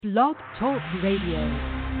Blog Talk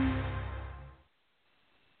Radio.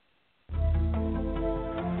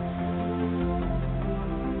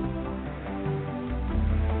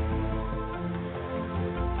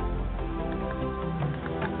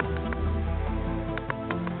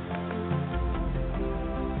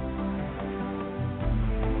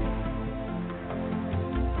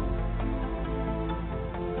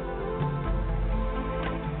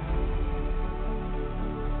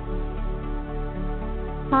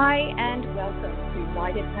 Hi, and welcome to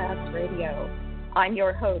Guided Paths Radio. I'm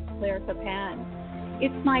your host, Claire Papan.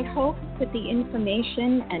 It's my hope that the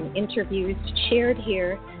information and interviews shared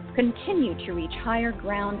here continue to reach higher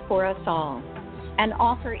ground for us all and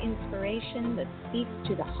offer inspiration that speaks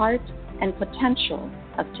to the heart and potential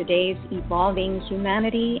of today's evolving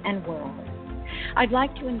humanity and world. I'd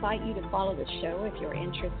like to invite you to follow the show if you're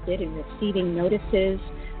interested in receiving notices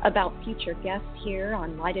about future guests here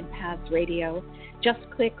on Guided Paths Radio. Just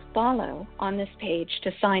click follow on this page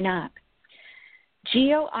to sign up.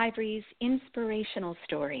 Geo Ivery's inspirational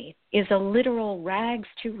story is a literal rags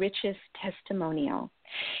to riches testimonial.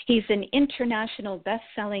 He's an international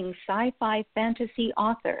best-selling sci-fi fantasy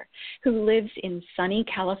author who lives in sunny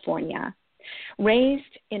California.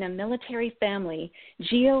 Raised in a military family,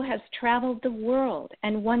 Geo has traveled the world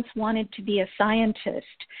and once wanted to be a scientist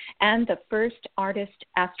and the first artist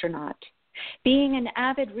astronaut. Being an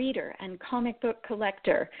avid reader and comic book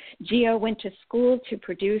collector, Geo went to school to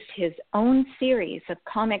produce his own series of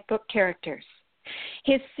comic book characters.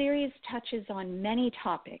 His series touches on many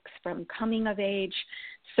topics from coming of age,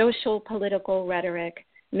 social political rhetoric,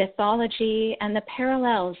 mythology, and the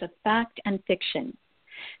parallels of fact and fiction,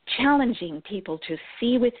 challenging people to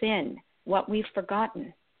see within what we've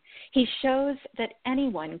forgotten. He shows that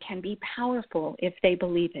anyone can be powerful if they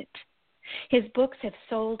believe it. His books have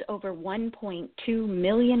sold over 1.2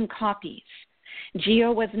 million copies.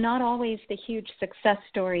 Geo was not always the huge success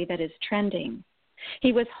story that is trending.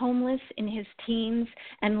 He was homeless in his teens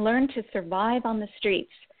and learned to survive on the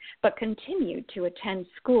streets, but continued to attend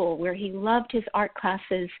school where he loved his art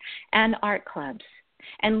classes and art clubs,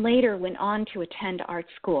 and later went on to attend art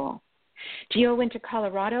school. Geo went to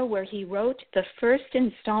Colorado, where he wrote the first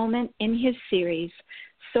installment in his series,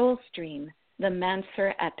 Soulstream the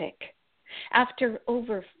Mancer Epic. After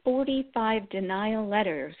over 45 denial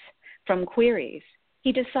letters from queries,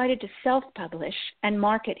 he decided to self-publish and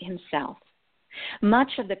market himself. Much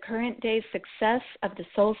of the current-day success of the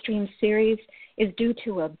Soulstream series is due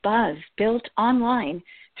to a buzz built online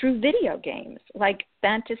through video games like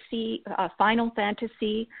Final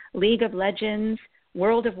Fantasy, League of Legends,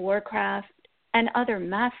 World of Warcraft, and other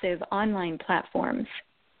massive online platforms.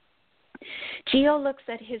 Geo looks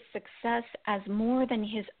at his success as more than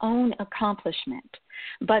his own accomplishment,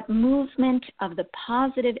 but movement of the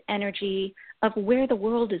positive energy of where the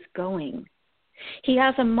world is going. He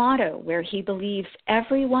has a motto where he believes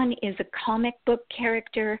everyone is a comic book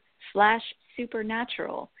character /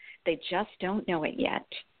 supernatural. They just don't know it yet.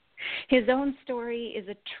 His own story is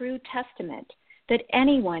a true testament that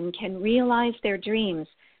anyone can realize their dreams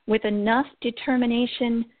with enough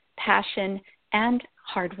determination, passion, and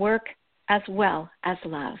hard work, as well as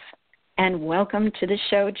love. And welcome to the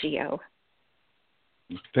show, Geo.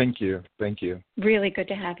 Thank you. Thank you. Really good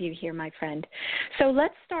to have you here, my friend. So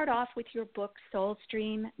let's start off with your book,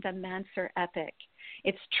 Soulstream the Mancer Epic.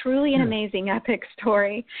 It's truly an amazing epic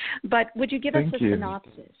story, but would you give us a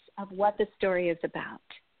synopsis of what the story is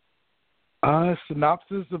about?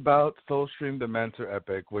 Synopsis about Soulstream the Mancer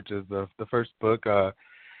Epic, which is the first book.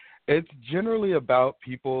 It's generally about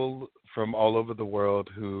people from all over the world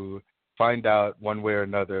who find out one way or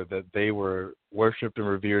another that they were worshipped and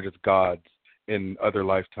revered as gods in other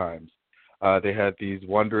lifetimes. They had these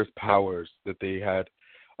wondrous powers that they had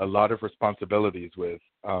a lot of responsibilities with.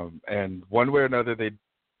 And one way or another, they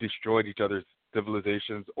destroyed each other's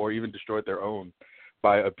civilizations or even destroyed their own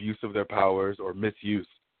by abuse of their powers or misuse.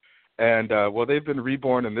 And, they've been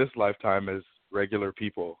reborn in this lifetime as regular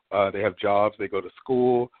people. They have jobs, they go to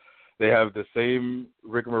school, they have the same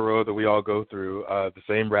rigmarole that we all go through, the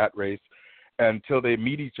same rat race, until they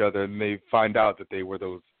meet each other and they find out that they were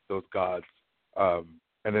those gods.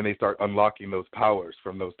 And then they start unlocking those powers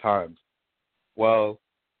from those times. Well,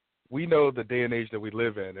 we know the day and age that we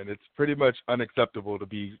live in, and it's pretty much unacceptable to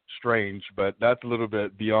be strange, but that's a little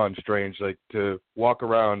bit beyond strange, like to walk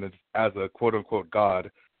around as a quote-unquote god,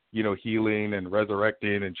 healing and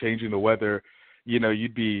resurrecting and changing the weather,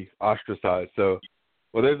 you'd be ostracized. So,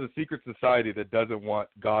 there's a secret society that doesn't want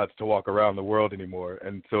gods to walk around the world anymore,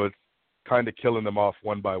 and so it's kind of killing them off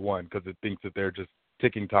one by one because it thinks that they're just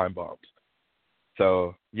ticking time bombs.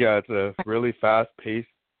 So, yeah, it's a really fast-paced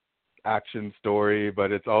action story,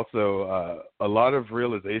 but it's also a lot of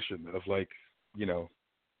realization of, like, you know,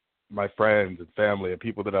 my friends and family and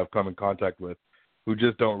people that I've come in contact with who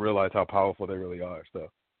just don't realize how powerful they really are. So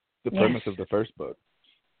the premise of the first book.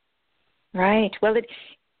 Right. Well, it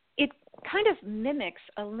kind of mimics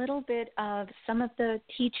a little bit of some of the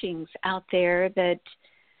teachings out there that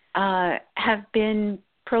have been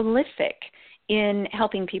prolific in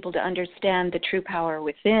helping people to understand the true power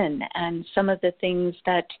within, and some of the things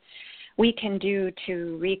that we can do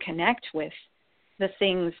to reconnect with the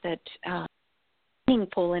things that are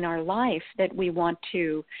meaningful in our life that we want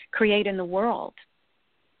to create in the world.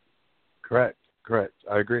 Correct.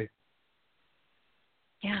 I agree.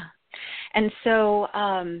 Yeah. And so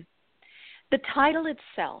the title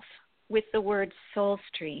itself, with the word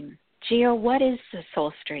Soulstream. Geo, what is the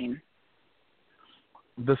Soulstream?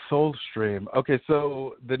 The Soulstream. Okay,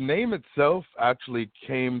 so the name itself actually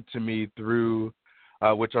came to me through,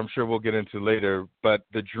 which I'm sure we'll get into later, but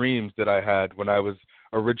the dreams that I had when I was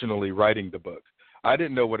originally writing the book. I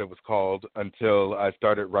didn't know what it was called until I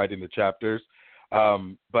started writing the chapters,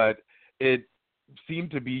 but it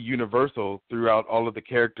seemed to be universal throughout. All of the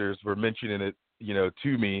characters were mentioning it, you know,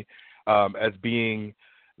 to me as being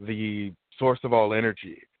the source of all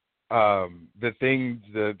energy, the thing,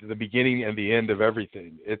 the beginning and the end of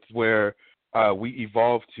everything. It's where we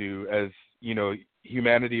evolve to as, you know,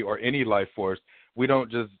 humanity or any life force. We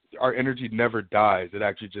don't just, our energy never dies. It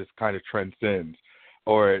actually just kind of transcends,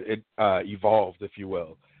 or it evolves, if you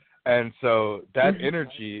will. And so that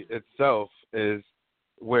energy itself is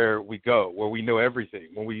where we go, where we know everything.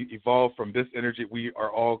 When we evolve from this energy, we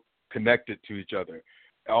are all connected to each other.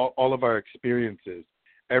 All of our experiences,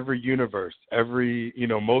 every universe, every, you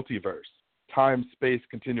know, multiverse, time, space,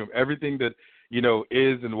 continuum, everything that, you know,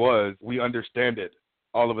 is and was, we understand it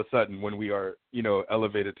all of a sudden when we are, you know,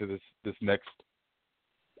 elevated to this next,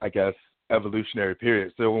 I guess, evolutionary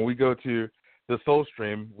period. So when we go to the soul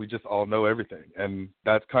stream, we just all know everything. And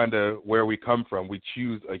that's kind of where we come from. We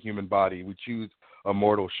choose a human body. We choose a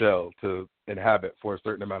mortal shell to inhabit for a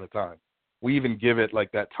certain amount of time. We even give it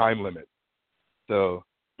like that time limit. So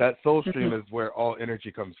that soul stream is where all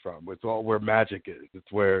energy comes from. It's all where magic is.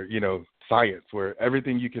 It's where, you know, science, where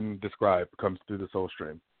everything you can describe comes through the soul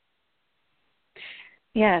stream.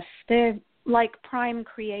 Yes, the like prime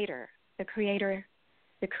creator, the creator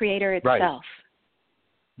itself. Right.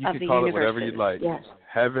 You of can the call universes. it whatever you like. Yes.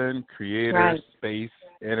 Heaven, creator, right. space,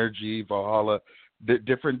 energy, Valhalla.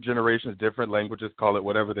 Different generations, different languages call it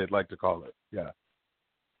whatever they'd like to call it. Yeah.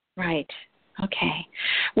 Right. Okay.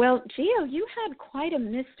 Well, Geo, you had quite a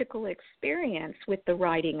mystical experience with the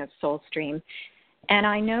writing of Soulstream, and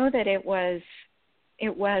I know that it was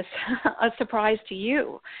a surprise to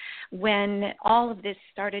you when all of this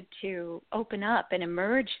started to open up and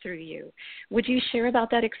emerge through you. Would you share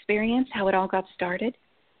about that experience, how it all got started?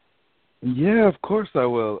 Yeah, of course I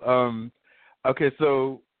will. Okay,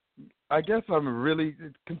 so I guess I'm really,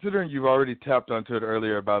 considering you've already tapped onto it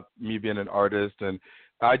earlier about me being an artist, and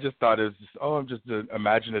I just thought it was just, I'm just an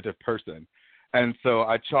imaginative person. And so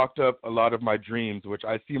I chalked up a lot of my dreams, which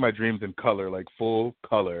I see my dreams in color, like full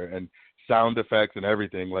color and sound effects and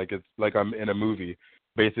everything, like it's like I'm in a movie,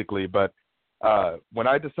 basically. But when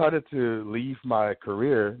I decided to leave my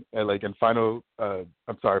career, like in financial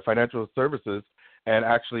services, and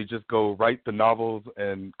actually just go write the novels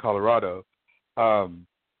in Colorado,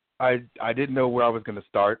 I didn't know where I was going to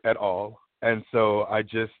start at all. And so I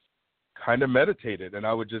just kind of meditated, and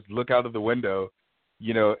I would just look out of the window,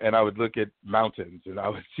 you know, and I would look at mountains, and I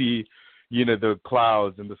would see, you know, the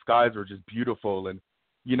clouds, and the skies were just beautiful. And,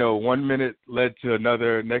 you know, one minute led to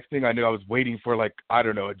another. Next thing I knew, I was waiting for, like, I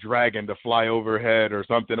don't know, a dragon to fly overhead or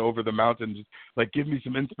something over the mountain, just like give me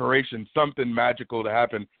some inspiration, something magical to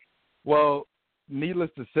happen. Well,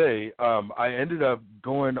 needless to say, I ended up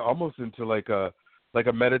going almost into like a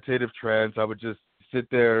meditative trance. I would just sit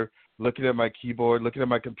there looking at my keyboard, looking at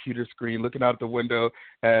my computer screen, looking out the window,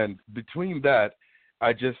 and between that,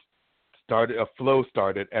 I just a flow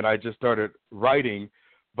started, and I just started writing,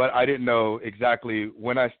 but I didn't know exactly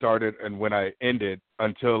when I started and when I ended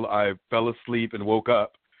until I fell asleep and woke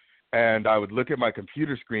up, and I would look at my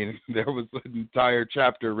computer screen, and there was an entire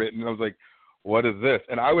chapter written, and I was like, what is this?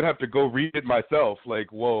 And I would have to go read it myself,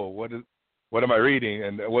 like, whoa, what am I reading,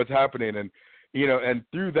 and what's happening? And, you know, and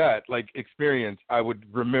through that, like, experience, I would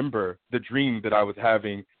remember the dream that I was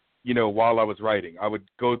having, you know, while I was writing. I would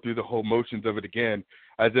go through the whole motions of it again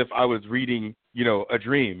as if I was reading, you know, a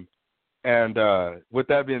dream. And with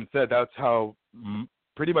that being said, that's how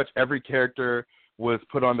pretty much every character was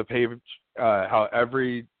put on the page, how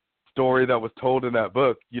every story that was told in that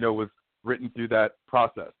book, you know, was written through that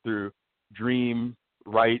process, through dream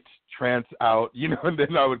write, trance out, and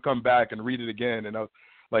then I would come back and read it again. And I was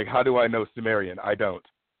like, how do I know Sumerian? I don't.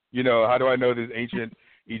 How do I know this ancient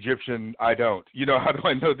Egyptian? I don't. How do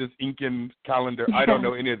I know this Incan calendar? I don't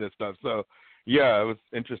know any of this stuff. So, yeah, it was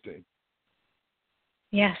interesting.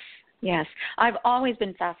 Yes, yes. I've always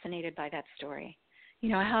been fascinated by that story.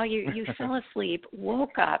 How you fell asleep,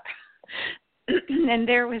 woke up, and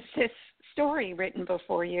there was this story written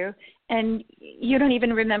before you, and you don't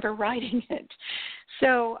even remember writing it.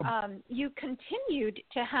 So you continued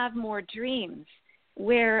to have more dreams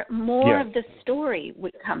where more of the story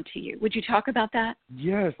would come to you. Would you talk about that?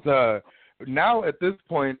 Yes. Now at this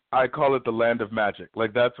point, I call it the land of magic.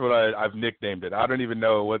 Like, that's what I've nicknamed it. I don't even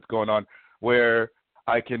know what's going on, where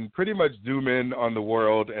I can pretty much zoom in on the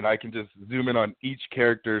world, and I can just zoom in on each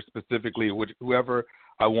character specifically, whoever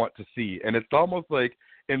I want to see. And it's almost like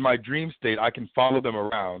in my dream state, I can follow them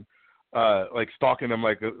around, like stalking them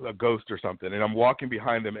like a ghost or something. And I'm walking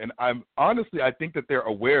behind them, and I think that they're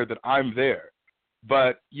aware that I'm there.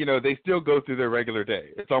 But, they still go through their regular day.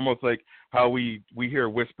 It's almost like how we hear a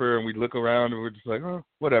whisper and we look around and we're just like, oh,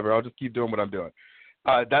 whatever, I'll just keep doing what I'm doing.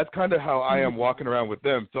 That's kind of how I am walking around with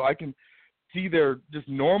them. So I can see their just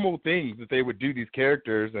normal things that they would do, these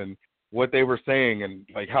characters, and what they were saying and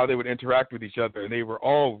like how they would interact with each other. And they were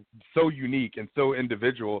all so unique and so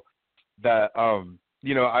individual that,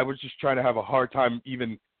 I was just trying to have a hard time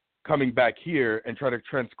even coming back here and try to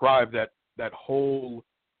transcribe that whole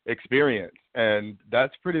experience. And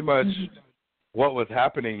that's pretty much what was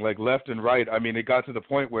happening, like left and right. I mean, it got to the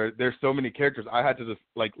point where there's so many characters, I had to just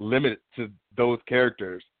like limit it to those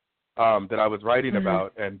characters that I was writing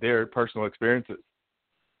about and their personal experiences.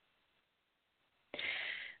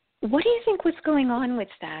 What do you think was going on with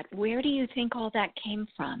that? Where do you think all that came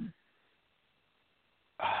from?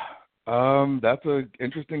 That's an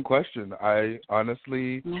interesting question. I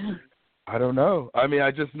honestly, I don't know. I mean,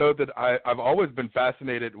 I just know that I've always been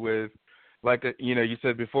fascinated with, like, you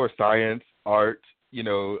said before, science, art.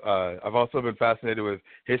 I've also been fascinated with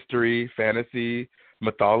history, fantasy,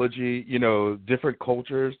 mythology, different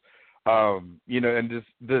cultures. And just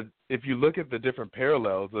if you look at the different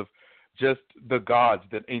parallels of just the gods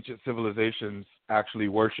that ancient civilizations actually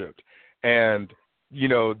worshipped, and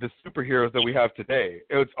the superheroes that we have today,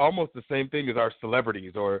 it's almost the same thing as our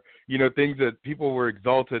celebrities, or things that people were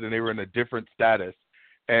exalted and they were in a different status,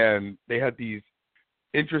 and they had these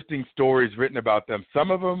interesting stories written about them.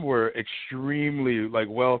 Some of them were extremely like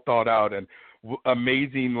well thought out and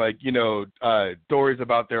amazing, like stories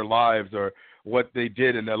about their lives or what they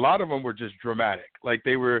did, and a lot of them were just dramatic. Like,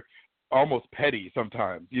 they were almost petty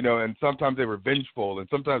sometimes, and sometimes they were vengeful, and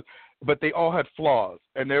sometimes, but they all had flaws,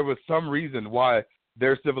 and there was some reason why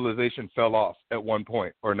their civilization fell off at one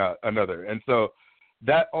point or not another. And so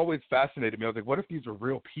that always fascinated me. I was like, what if these were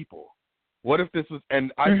real people? What if this was,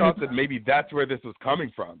 and I thought that maybe that's where this was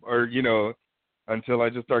coming from, or, until I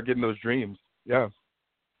just started getting those dreams. Yeah.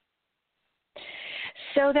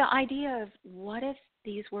 So the idea of what if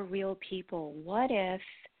these were real people? What if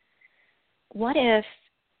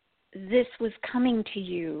this was coming to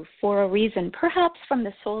you for a reason, perhaps from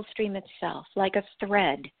the soul stream itself, like a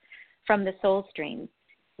thread from the soul stream,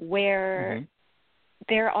 where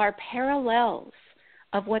there are parallels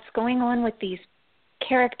of what's going on with these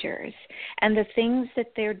characters and the things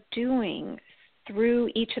that they're doing through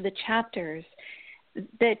each of the chapters,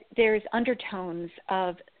 that there's undertones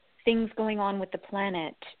of things going on with the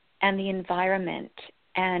planet and the environment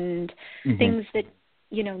and things that,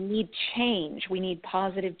 need change, we need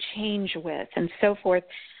positive change with, and so forth.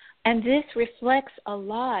 And this reflects a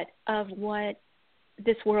lot of what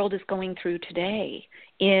this world is going through today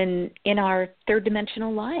in our third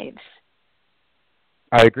dimensional lives.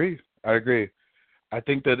 I agree. I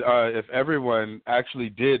think that if everyone actually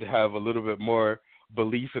did have a little bit more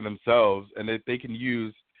belief in themselves, and that they can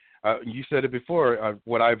use, you said it before,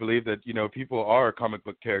 what I believe that, people are comic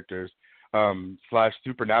book characters /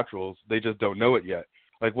 supernaturals. They just don't know it yet.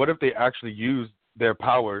 Like, what if they actually use their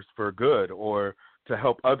powers for good, or to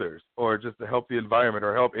help others, or just to help the environment,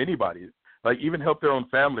 or help anybody, like even help their own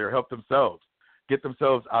family, or help themselves, get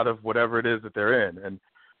themselves out of whatever it is that they're in. And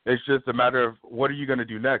it's just a matter of, what are you going to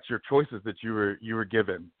do next? Your choices that you were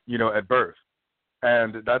given, at birth.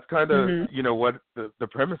 And that's kind of, what the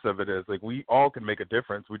premise of it is. Like, we all can make a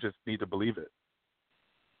difference. We just need to believe it.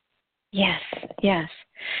 Yes.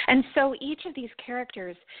 And so each of these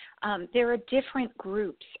characters, there are different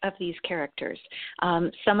groups of these characters.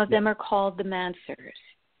 Some of them are called the Mancers,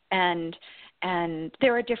 and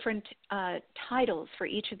there are different titles for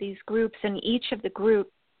each of these groups, and each of the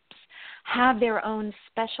group have their own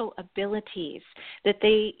special abilities that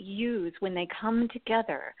they use when they come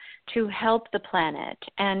together to help the planet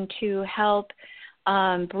and to help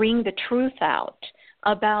bring the truth out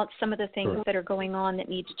about some of the things that are going on that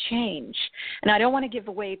need to change. And I don't want to give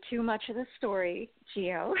away too much of the story,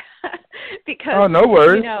 Geo, because, no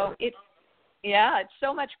worries. it's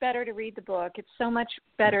so much better to read the book. It's so much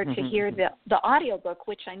better to hear the audiobook,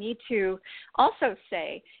 which I need to also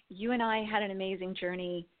say, you and I had an amazing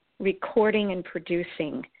journey recording and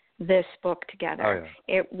producing this book together.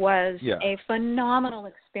 It was a phenomenal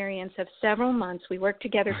experience of several months. We worked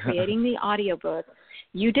together creating the audiobook.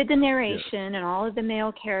 You did the narration and all of the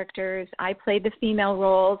male characters. I played the female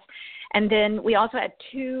roles. And then we also had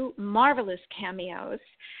 2 marvelous cameos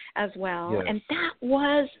as well. Yes. And that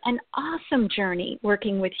was an awesome journey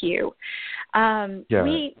working with you.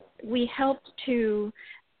 We helped to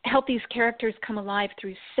help these characters come alive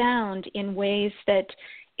through sound in ways that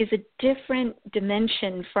is a different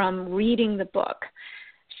dimension from reading the book.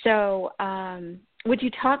 So would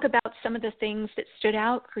you talk about some of the things that stood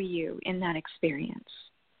out for you in that experience?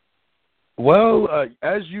 Well,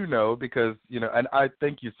 as you know, because, and I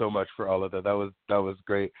thank you so much for all of that. That was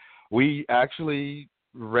great. We actually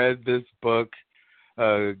read this book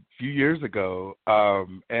a few years ago,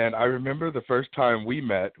 and I remember the first time we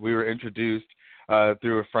met, we were introduced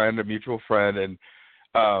through a mutual friend,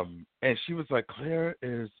 and she was like, Claire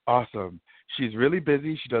is awesome. She's really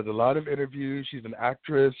busy. She does a lot of interviews. She's an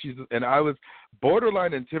actress. And I was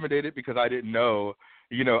borderline intimidated because I didn't know.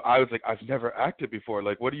 I was like, I've never acted before.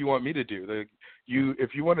 Like, what do you want me to do? Like,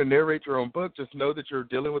 if you want to narrate your own book, just know that you're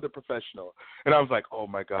dealing with a professional. And I was like, oh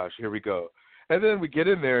my gosh, here we go. And then we get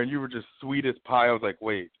in there, and you were just sweet as pie. I was like,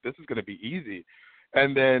 wait, this is going to be easy.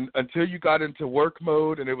 And then until you got into work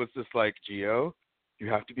mode, and it was just like, Geo, you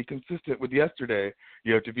have to be consistent with yesterday.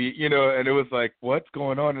 You have to be, and it was like, what's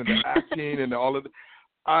going on in the acting and all of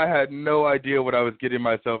I had no idea what I was getting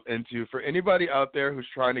myself into. For anybody out there who's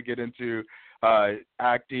trying to get into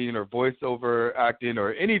acting or voiceover acting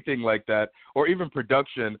or anything like that, or even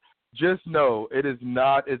production, just know it is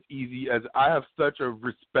not as easy as I have such a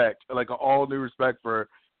respect, like an all new respect for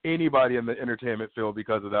anybody in the entertainment field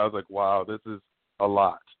because of that. I was like, wow, this is a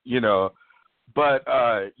lot, But,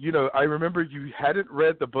 I remember you hadn't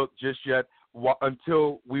read the book just yet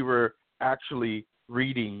until we were actually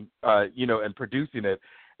reading, and producing it.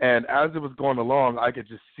 And as it was going along, I could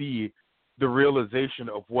just see the realization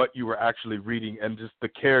of what you were actually reading and just the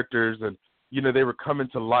characters and, they were coming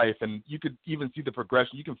to life. And you could even see the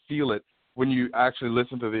progression. You can feel it when you actually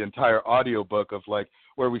listen to the entire audiobook of, like,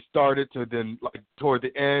 where we started to then, like, toward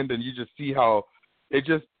the end. And you just see how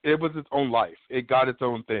it was its own life. It got its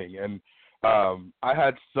own thing. And I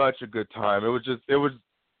had such a good time. It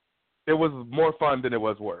was more fun than it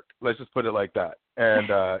was work. Let's just put it like that. And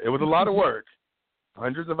it was a lot of work,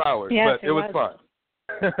 hundreds of hours, yes, but it was fun.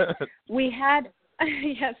 We had,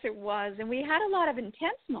 yes, it was. And we had a lot of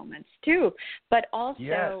intense moments too, but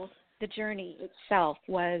also the journey itself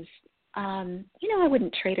was, I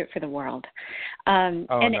wouldn't trade it for the world. And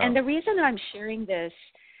the reason that I'm sharing this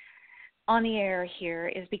on the air here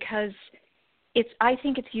is because I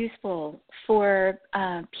think it's useful for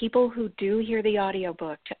people who do hear the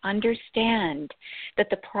audiobook to understand that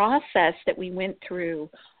the process that we went through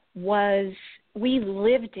was, we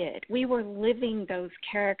lived it. We were living those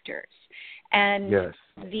characters. And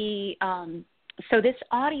so this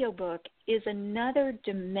audiobook is another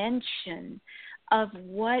dimension of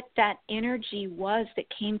what that energy was that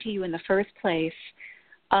came to you in the first place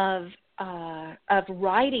of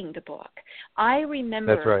writing the book. I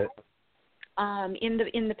remember That's right.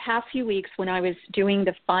 In the past few weeks when I was doing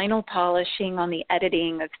the final polishing on the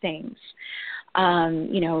editing of things,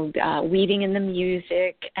 weaving in the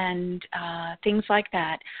music and things like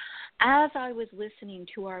that, as I was listening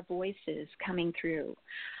to our voices coming through,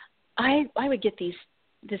 I would get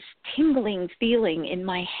this tingling feeling in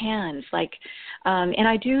my hands, like, and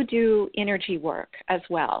I do energy work as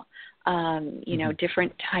well,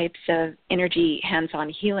 different types of energy hands-on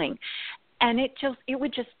healing. And it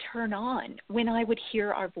would just turn on when I would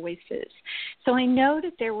hear our voices. So I know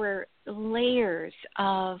that there were layers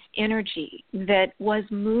of energy that was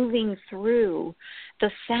moving through the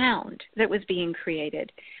sound that was being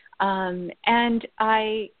created. And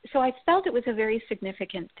I felt it was a very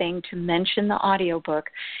significant thing to mention the audiobook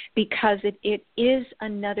because it is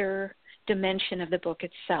another dimension of the book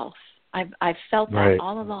itself. I've felt that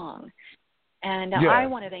all along. And I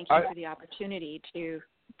want to thank you for the opportunity to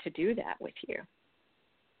do that with you.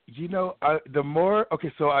 So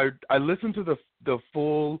I listened to the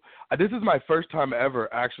full, this is my first time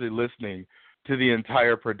ever actually listening to the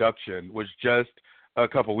entire production, was just a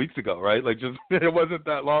couple weeks ago, right? Like just it wasn't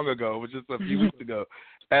that long ago. It was just a few weeks ago,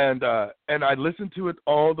 and I listened to it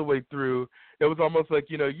all the way through. It was almost like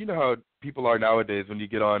you know how people are nowadays when you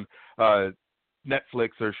get on Netflix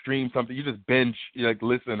or stream something, you just binge, you like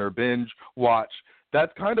listen or binge watch.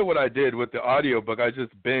 That's kind of what I did with the audiobook. I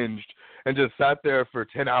just binged and just sat there for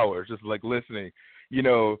 10 hours, just like listening, you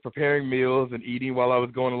know, preparing meals and eating while I was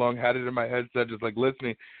going along, had it in my headset, just like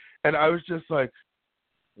listening. And I was just like,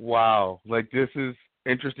 wow, like this is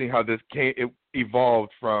interesting how it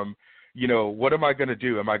evolved from, you know, what am I going to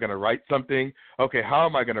do? Am I going to write something? Okay, how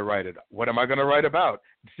am I going to write it? What am I going to write about?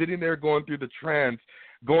 Sitting there going through the trance,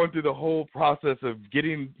 going through the whole process of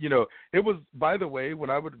getting, you know, it was, by the way,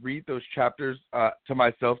 when I would read those chapters to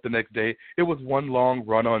myself the next day, it was one long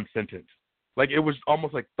run-on sentence. Like it was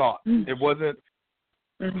almost like thought. It wasn't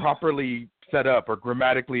properly set up or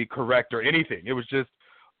grammatically correct or anything. It was just,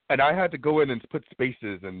 and I had to go in and put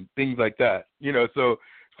spaces and things like that, you know, so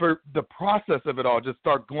for the process of it all just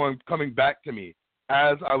coming back to me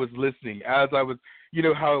as I was listening, as I was, you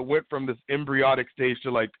know, how it went from this embryonic stage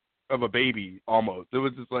to like, of a baby almost. It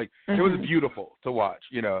was just like it was beautiful to watch,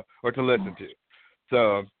 you know, or to listen to.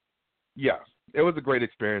 So yeah, it was a great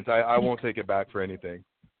experience. I won't take it back for anything.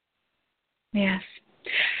 Yes.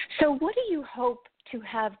 So what do you hope to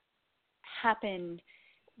have happen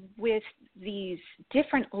with these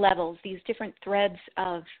different levels, these different threads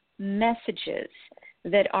of messages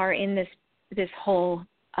that are in this whole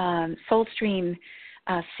Soulstream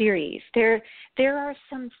series? There are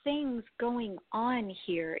some things going on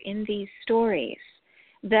here in these stories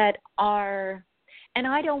that are, and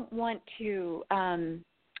I don't want to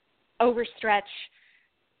overstretch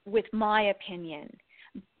with my opinion,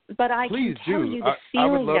 but I Please can tell do. you the feeling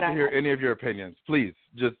I would love that to hear any of your opinions. Please,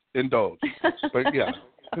 just indulge. But yeah,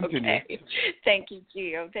 continue. Okay. Thank you,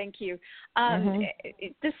 Geo. Thank you.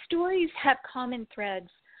 The stories have common threads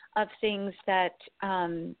of things that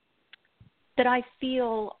that I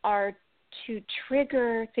feel are to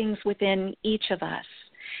trigger things within each of us,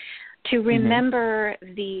 to remember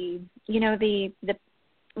the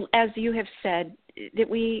as you have said, that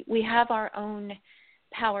we have our own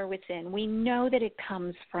power within. We know that it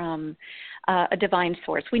comes from a divine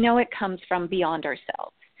source. We know it comes from beyond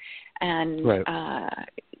ourselves. And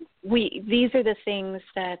these are the things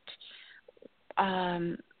that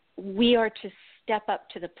we are to step up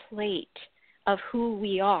to the plate of who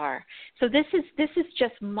we are. So this is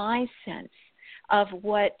just my sense of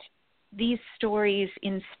what these stories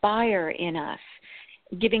inspire in us,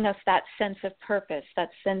 giving us that sense of purpose, that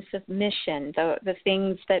sense of mission, the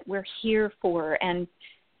things that we're here for and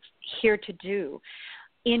here to do.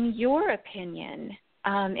 In your opinion,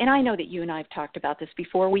 and I know that you and I have talked about this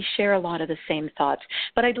before, we share a lot of the same thoughts,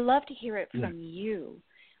 but I'd love to hear it from you,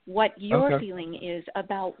 what your feeling is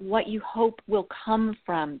about what you hope will come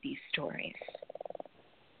from these stories.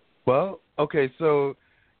 Well, okay, so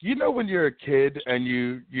you know when you're a kid and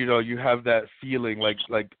you have that feeling like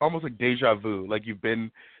almost like deja vu, like you've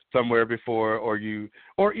been somewhere before, or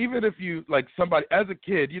even if you like somebody as a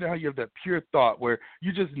kid, you know how you have that pure thought where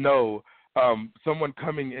you just know someone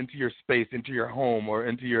coming into your space, into your home or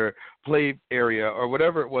into your play area or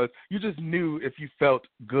whatever it was, you just knew if you felt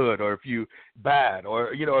good or if you bad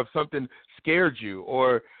or, you know, if something scared you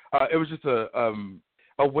or it was just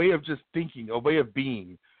a way of just thinking, a way of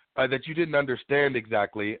being that you didn't understand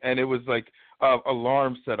exactly. And it was like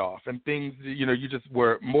alarm set off and things, you know, you just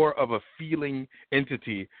were more of a feeling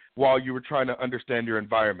entity while you were trying to understand your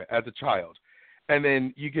environment as a child. And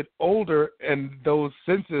then you get older and those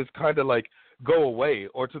senses kind of like go away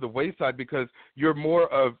or to the wayside because you're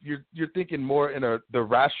you're thinking more in the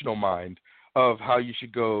rational mind of how you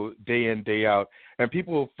should go day in, day out. And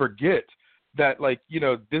people forget that, like, you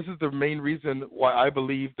know, this is the main reason why I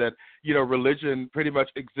believe that, you know, religion pretty much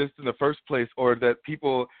exists in the first place, or that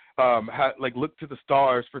people look to the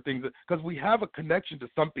stars for things, because we have a connection to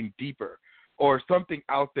something deeper or something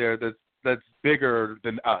out there that's bigger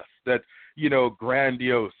than us, that's, you know,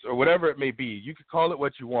 grandiose or whatever it may be. You could call it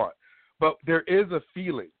what you want, but there is a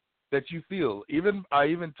feeling that you feel. I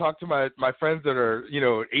even talk to my friends that are, you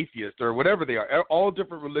know, atheists or whatever they are, all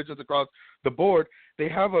different religions across the board.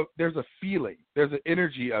 There's a feeling, there's an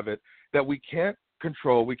energy of it that we can't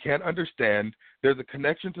control, we can't understand. There's a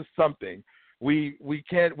connection to something. We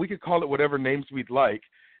could call it whatever names we'd like,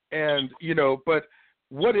 and, you know, but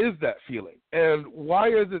what is that feeling, and why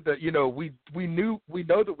is it that, you know, we know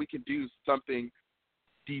that we can do something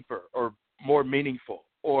deeper or more meaningful,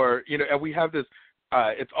 or, you know, and we have this.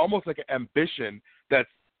 It's almost like an ambition that's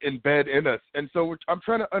embedded in us, and so I'm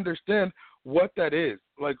trying to understand what that is.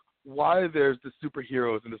 Like, why there's the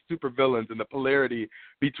superheroes and the supervillains and the polarity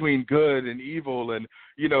between good and evil and,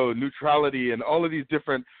 neutrality and all of these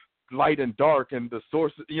different light and dark and the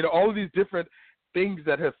source, all of these different things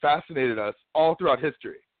that have fascinated us all throughout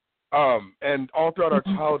history, and all throughout our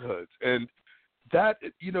childhoods. And that,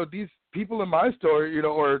 these people in my story,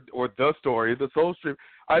 or the story, the Soulstream,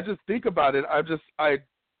 I just think about it.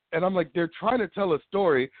 And I'm like, they're trying to tell a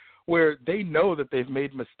story where they know that they've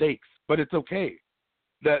made mistakes, but it's okay.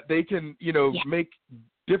 That they can, make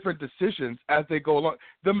different decisions as they go along.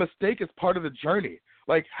 The mistake is part of the journey.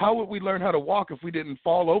 Like, how would we learn how to walk if we didn't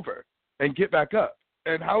fall over and get back up?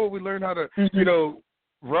 And how would we learn how to,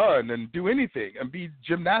 run and do anything and be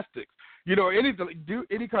gymnastics, anything, do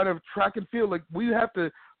any kind of track and field? Like, we have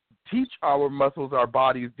to teach our muscles, our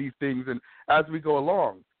bodies, these things, and as we go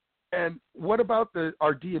along. And what about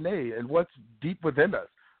our DNA and what's deep within us?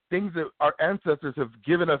 Things that our ancestors have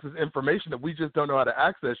given us as information that we just don't know how to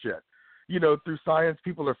access yet. Through science,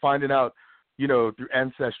 people are finding out, through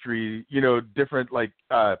ancestry, different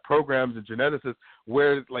programs and geneticists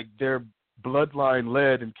where their bloodline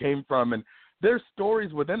led and came from. And there's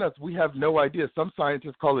stories within us we have no idea. Some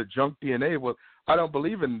scientists call it junk DNA. Well, I don't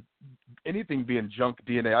believe in anything being junk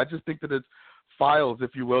DNA. I just think that it's files,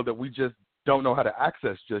 if you will, that we just don't know how to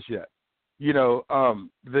access just yet.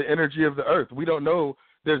 The energy of the earth. We don't know.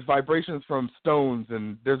 There's vibrations from stones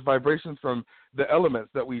and there's vibrations from the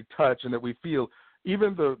elements that we touch and that we feel.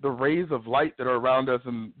 Even the rays of light that are around us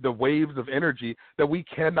and the waves of energy that we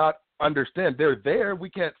cannot understand. They're there.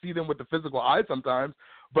 We can't see them with the physical eye sometimes,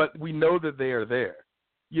 but we know that they are there.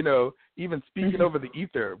 Even speaking over the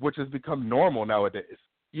ether, which has become normal nowadays.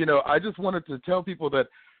 I just wanted to tell people that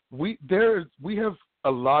we have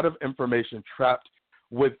a lot of information trapped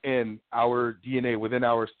within our DNA, within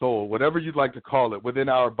our soul, whatever you'd like to call it, within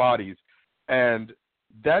our bodies. And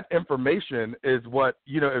that information is what,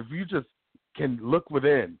 if you just can look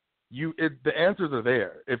within, the answers are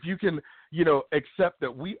there. If you can, accept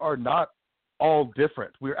that we are not all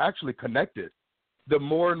different, we're actually connected. The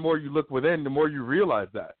more and more you look within, the more you realize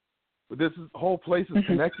that whole place is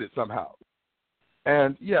connected somehow.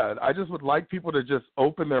 And yeah, I just would like people to just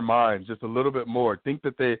open their minds just a little bit more, think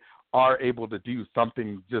that they are able to do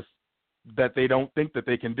something just that they don't think that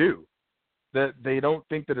they can do, that they don't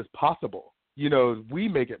think that it's possible. We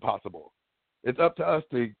make it possible. It's up to us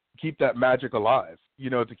to keep that magic alive,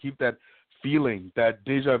 to keep that feeling, that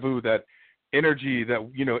deja vu, that energy that,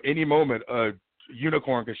 any moment a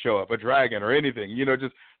unicorn could show up, a dragon or anything,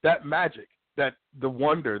 just that magic, that the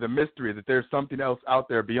wonder, the mystery that there's something else out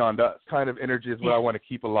there beyond us kind of energy is what I want to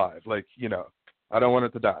keep alive. I don't want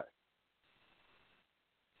it to die.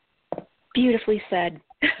 Beautifully said.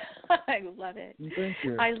 I love it. Thank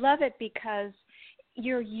you. I love it because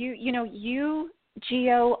you,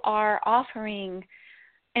 Geo, are offering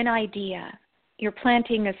an idea. You're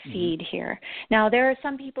planting a seed here. Now, there are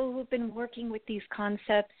some people who've been working with these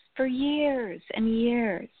concepts for years and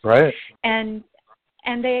years. Right. And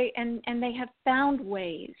they have found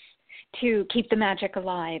ways to keep the magic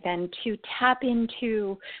alive and to tap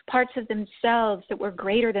into parts of themselves that were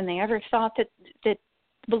greater than they ever thought that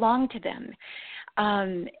belonged to them.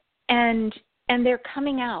 And they're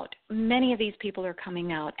coming out. Many of these people are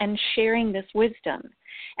coming out and sharing this wisdom.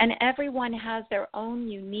 And everyone has their own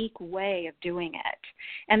unique way of doing it.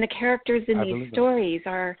 And the characters in these stories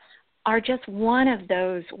are just one of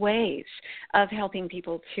those ways of helping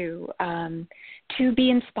people to be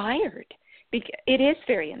inspired. It is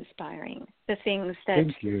very inspiring, the things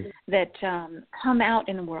that come out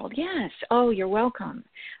in the world. Yes. Oh, you're welcome.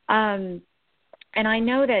 And I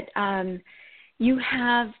know that you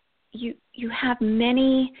have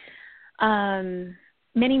many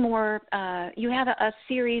more. You have a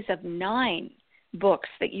series of 9 books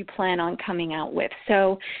that you plan on coming out with.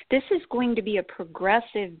 So this is going to be a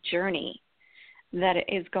progressive journey that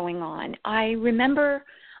is going on. I remember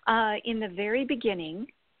in the very beginning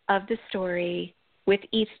of the story with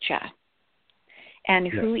Ischa and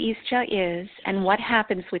who Ischa is and what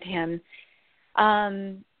happens with him.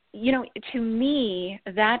 To me,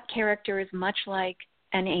 that character is much like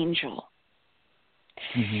an angel.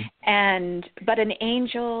 But an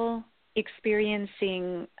angel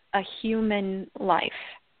experiencing a human life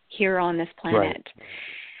here on this planet.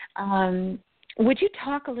 Right. Would you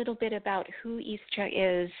talk a little bit about who Ischa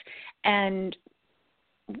is and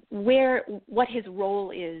what his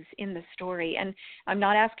role is in the story? And I'm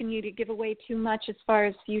not asking you to give away too much as far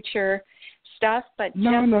as future stuff, but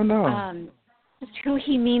just who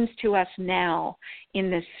he means to us now in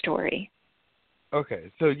this story.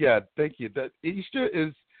 Okay, so thank you. That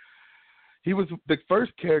Ischa he was the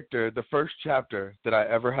first character, the first chapter that I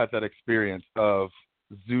ever had that experience of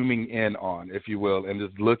zooming in on, if you will, and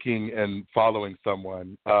just looking and following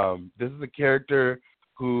someone. This is a character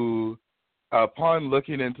who, upon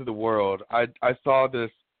looking into the world, I saw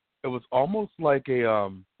this. It was almost like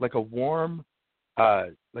a warm,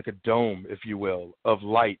 like a dome, if you will, of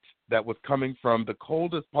light that was coming from the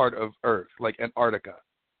coldest part of Earth, like Antarctica.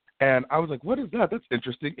 And I was like, what is that? That's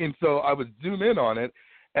interesting. And so I would zoom in on it.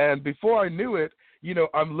 And before I knew it,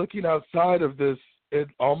 I'm looking outside of this. It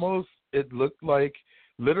looked like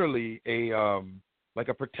literally like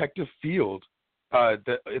a protective field.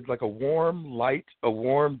 That it's like a warm light, a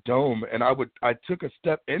warm dome. And I took a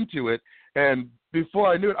step into it. And before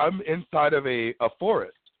I knew it, I'm inside of a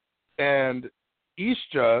forest. And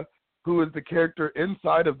Ishja, who is the character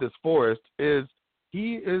inside of this forest,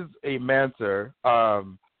 he is a Mancer.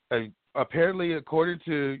 Apparently, according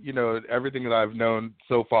to everything that I've known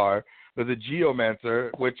so far, there's a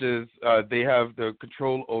Geomancer, which is they have the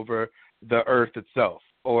control over the earth itself,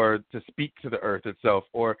 or to speak to the earth itself,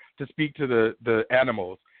 or to speak to the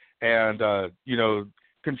animals, and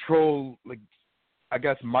control, like, I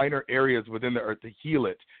guess, minor areas within the earth to heal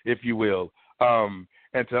it, if you will,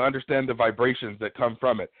 and to understand the vibrations that come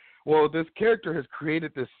from it. Well, this character has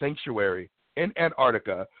created this sanctuary in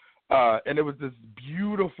Antarctica, and it was this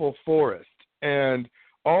beautiful forest, and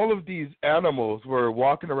all of these animals were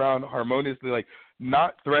walking around harmoniously, like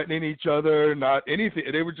not threatening each other, not anything.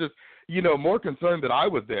 They were just, more concerned that I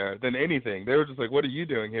was there than anything. They were just like, what are you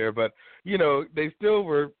doing here? But, they still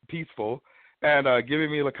were peaceful and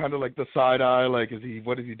giving me kind of like the side eye, like,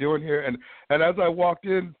 what is he doing here? And as I walked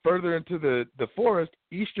in further into the forest,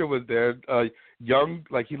 Ishja was there, young,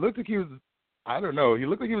 like he looked like he was, I don't know, he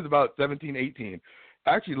looked like he was about 17, 18.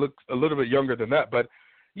 Actually looks a little bit younger than that, but,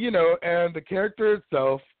 and the character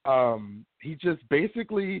itself, he just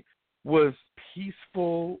basically was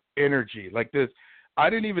peaceful energy, like this. I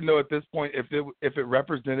didn't even know at this point if it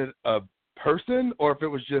represented a person or if it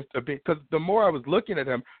was just a bit, because the more I was looking at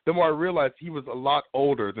him, the more I realized he was a lot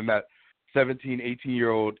older than that 17,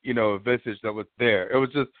 18-year-old, visage that was there. It was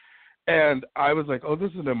just, and I was like, oh,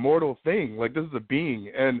 this is an immortal thing. Like, this is a being.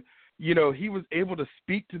 And, he was able to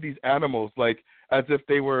speak to these animals, like, as if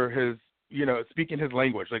they were his, speaking his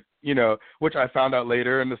language, like, which I found out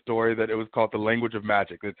later in the story that it was called the language of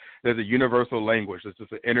magic. There's a universal language. It's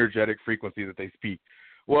just an energetic frequency that they speak.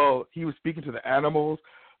 Well, he was speaking to the animals.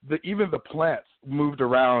 Even the plants moved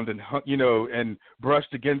around and, and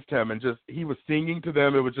brushed against him, and just, he was singing to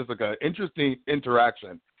them. It was just like an interesting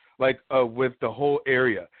interaction, like, with the whole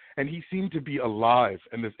area. And he seemed to be alive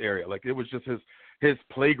in this area. Like, it was just his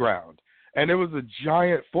playground. And it was a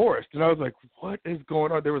giant forest. And I was like, what is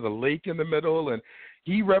going on? There was a lake in the middle, and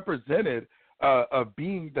he represented a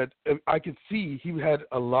being that I could see he had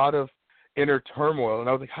a lot of inner turmoil. And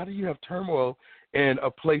I was like, how do you have turmoil in a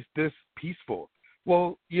place this peaceful?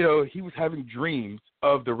 Well, he was having dreams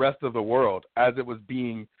of the rest of the world as it was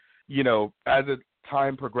being, as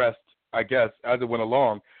time progressed, I guess, as it went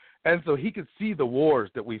along. And so he could see the wars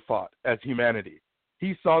that we fought as humanity.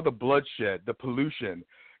 He saw the bloodshed, the pollution,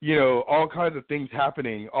 all kinds of things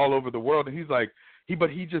happening all over the world. And he's like, but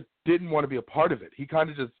he just didn't want to be a part of it. He kind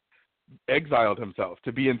of just exiled himself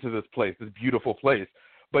to be into this place, this beautiful place.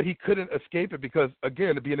 But he couldn't escape it because,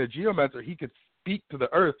 again, being a geomancer, he could speak to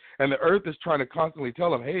the earth, and the earth is trying to constantly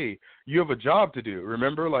tell him, hey, you have a job to do.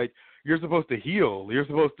 Remember, like, you're supposed to heal. You're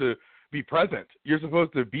supposed to be present. You're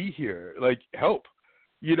supposed to be here. Like, help.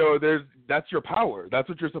 That's your power. That's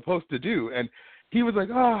what you're supposed to do. And he was like,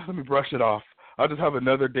 let me brush it off. I'll just have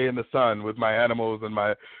another day in the sun with my animals and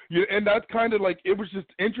and that's kind of like, it was just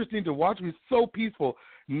interesting to watch. He was so peaceful.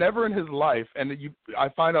 Never in his life, and I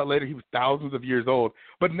find out later he was thousands of years old,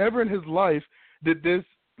 but never in his life did this,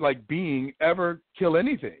 like, being ever kill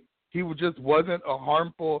anything. He just wasn't a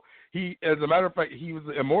harmful. As a matter of fact, he was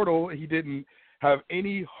immortal. He didn't have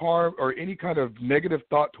any harm or any kind of negative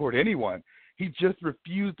thought toward anyone. He just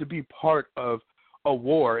refused to be part of a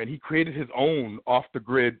war, and he created his own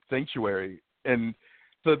off-the-grid sanctuary. And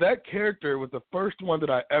so that character was the first one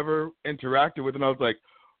that I ever interacted with, and I was like,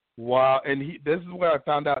 wow. And this is where I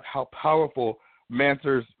found out how powerful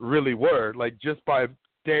Mancers really were, like, just by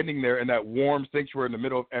standing there in that warm sanctuary in the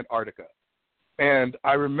middle of Antarctica. And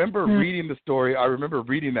I remember reading the story. I remember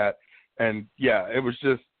reading that, and, yeah,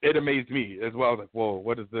 it amazed me as well. I was like, whoa,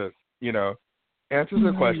 what is this? Answer to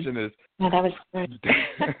the question is... No, that was good.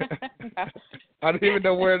 I don't even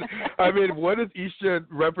know what does Ishja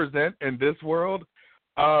represent in this world?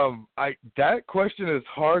 That question is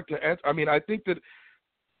hard to answer. I mean, I think that,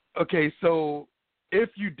 okay, so if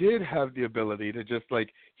you did have the ability to just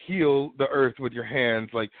like heal the earth with your hands,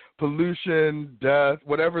 like pollution, death,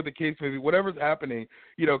 whatever the case may be, whatever's happening,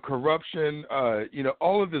 corruption,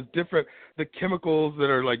 all of this different, the chemicals that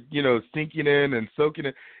are like, sinking in and soaking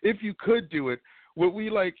in, if you could do it, would we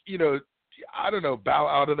like, I don't know, bow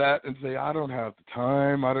out of that and say, I don't have the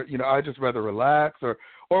time, I just rather relax,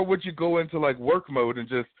 or would you go into like work mode and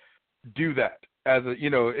just do that as a,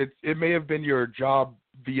 it may have been your job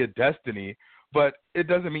via destiny, but it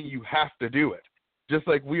doesn't mean you have to do it. Just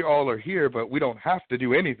like we all are here, but we don't have to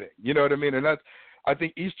do anything. You know what I mean? And that's, I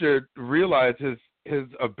think Easter realized his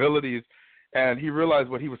abilities, and he realized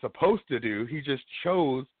what he was supposed to do. He just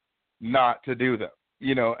chose not to do them.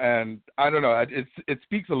 And I don't know. It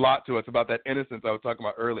speaks a lot to us about that innocence I was talking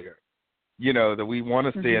about earlier. That we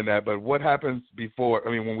want to stay in that, but what happens before?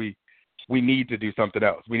 I mean, when we need to do something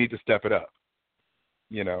else, we need to step it up.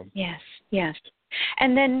 Yes.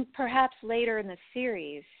 And then perhaps later in the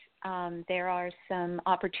series, there are some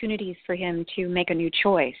opportunities for him to make a new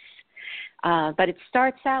choice. But it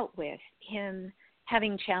starts out with him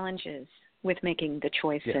having challenges with making the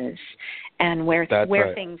choices and where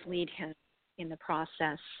things lead him in the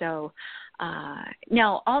process. So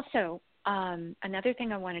now also another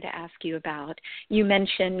thing I wanted to ask you about, you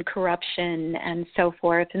mentioned corruption and so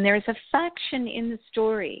forth, and there's a faction in the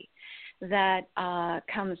story that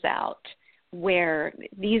comes out where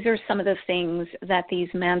these are some of the things that these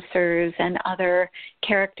Mancers and other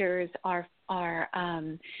characters are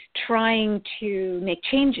trying to make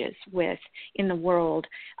changes with in the world,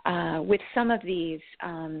 with some of these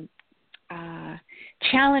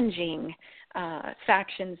challenging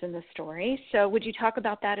factions in the story. So would you talk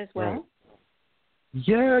about that as well? Right.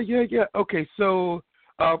 Yeah. Okay, so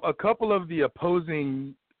a couple of the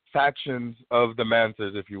opposing factions of the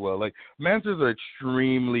Mancers, if you will. Like, Mancers are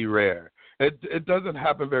extremely rare. It doesn't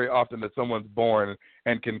happen very often that someone's born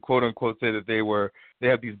and can quote unquote say that they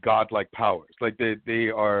have these godlike powers. Like they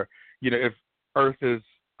are, if Earth is,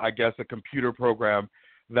 I guess, a computer program,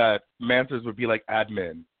 that Mancers would be like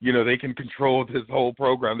admin. They can control this whole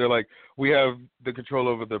program. They're like, we have the control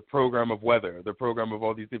over the program of weather, the program of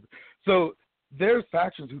all these people. So there's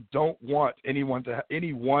factions who don't want any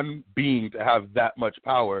one being to have that much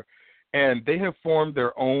power, and they have formed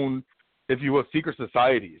their own, if you will, secret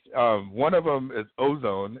societies. One of them is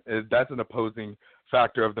Ozone. That's an opposing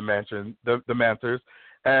factor of the Mancers.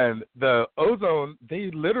 And the Ozone, they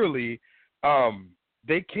literally,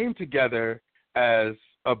 they came together as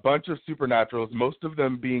a bunch of supernaturals, most of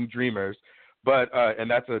them being dreamers, but and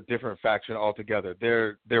that's a different faction altogether.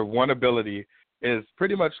 Their one ability is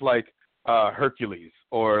pretty much like Hercules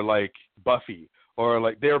or like Buffy, or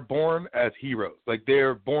like they're born as heroes. Like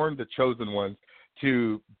they're born the chosen ones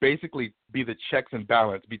to basically be the checks and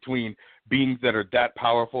balance between beings that are that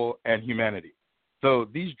powerful and humanity. So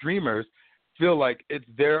these dreamers feel like it's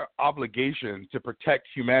their obligation to protect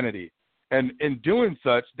humanity. And in doing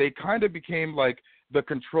such, they kind of became like the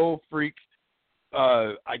control freak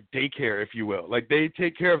daycare, if you will. Like they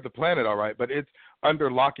take care of the planet, all right, but it's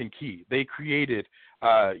under lock and key. They created,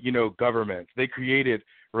 governments. They created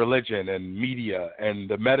religion and media and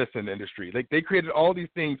the medicine industry. Like they created all these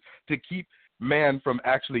things to keep man from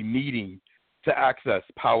actually needing to access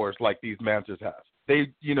powers like these Mancers have.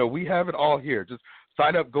 We have it all here. Just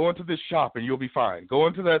sign up, go into this shop and you'll be fine. Go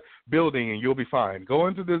into that building and you'll be fine. Go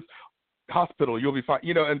into this hospital, you'll be fine.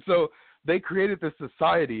 And so they created this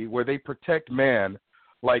society where they protect man,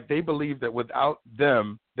 like they believe that without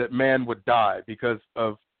them that man would die because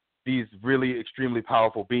of these really extremely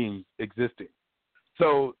powerful beings existing.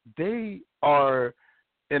 So they are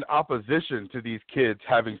in opposition to these kids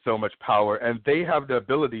having so much power, and they have the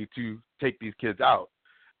ability to take these kids out,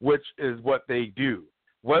 which is what they do,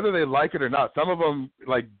 whether they like it or not. Some of them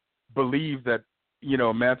like believe that,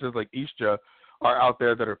 Mancers like Isha are out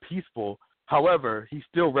there that are peaceful. However, he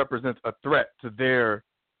still represents a threat to their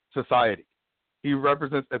society. He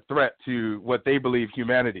represents a threat to what they believe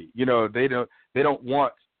humanity. They don't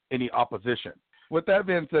want any opposition. With that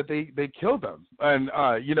being said, they kill them, and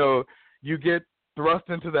you get thrust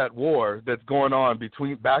into that war that's going on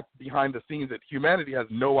back behind the scenes that humanity has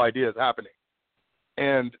no idea is happening.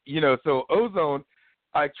 And so Ozone,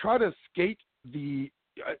 I try to skate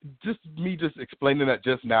just explaining that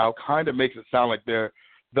just now kind of makes it sound like they're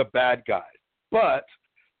the bad guys. But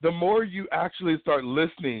the more you actually start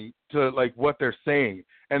listening to like what they're saying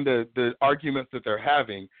and the arguments that they're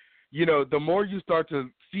having, the more you start to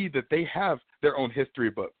see that they have their own history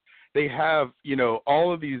books. They have,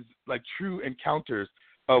 all of these like true encounters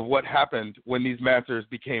of what happened when these Mancers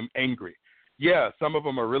became angry. Yeah, some of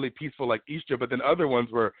them are really peaceful like Isha, but then other ones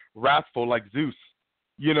were wrathful like Zeus.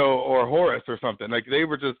 or Horus or something. Like they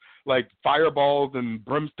were just like fireballs and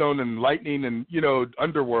brimstone and lightning and,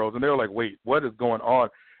 underworlds. And they were like, wait, what is going on?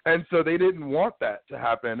 And so they didn't want that to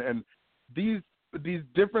happen. And these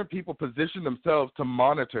different people position themselves to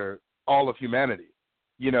monitor all of humanity,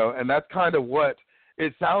 and that's kind of what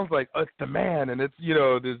it sounds like. It's the man, and it's,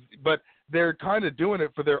 but they're kind of doing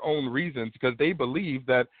it for their own reasons because they believe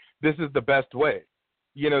that this is the best way,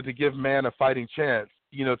 to give man a fighting chance,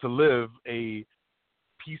 to live a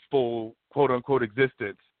peaceful, quote unquote,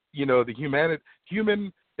 existence. The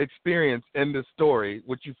human experience in this story,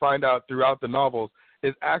 which you find out throughout the novels,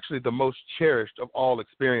 is actually the most cherished of all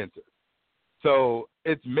experiences. So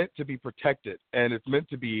it's meant to be protected, and it's meant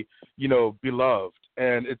to be, beloved,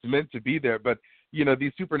 and it's meant to be there. But,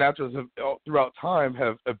 these supernaturals have, throughout time,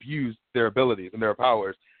 have abused their abilities and their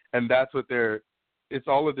powers, and that's what it's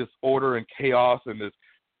all of this order and chaos and this,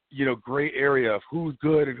 gray area of who's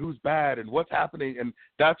good and who's bad and what's happening, and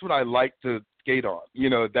that's what I like to skate on,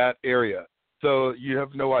 that area. So you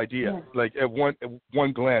have no idea. Yeah. Like at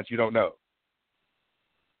one glance, you don't know.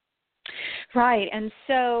 Right, and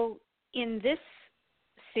so in this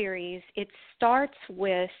series, it starts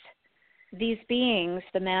with these beings,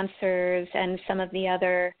 the Mancers and some of the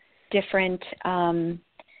other different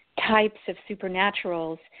types of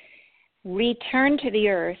supernaturals, return to the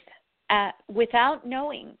earth without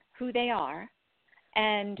knowing who they are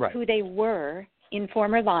and right. who they were in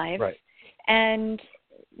former lives. Right. And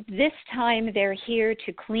this time they're here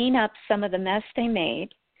to clean up some of the mess they made,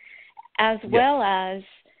 as yes. well as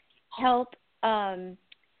help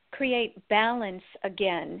create balance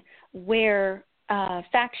again, where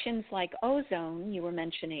factions like Ozone, you were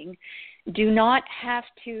mentioning, do not have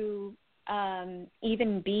to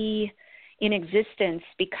even be in existence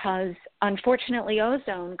because, unfortunately,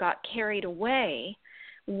 Ozone got carried away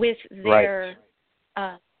with their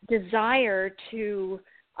desire to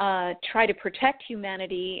try to protect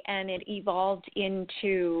humanity, and it evolved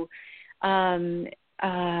into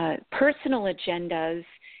personal agendas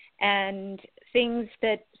and things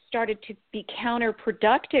that started to be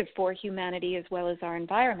counterproductive for humanity as well as our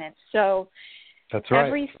environment. So that's right.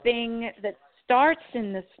 Everything that starts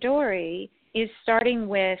in the story is starting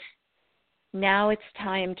with, now it's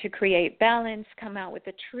time to create balance, come out with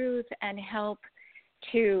the truth, and help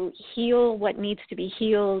to heal what needs to be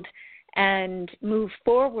healed and move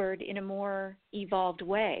forward in a more evolved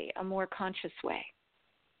way, a more conscious way.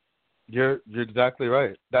 You're exactly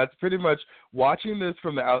right. That's pretty much watching this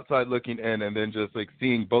from the outside looking in and then just like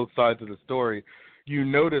seeing both sides of the story. You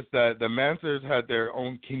notice that the Mancers had their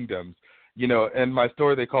own kingdoms. In my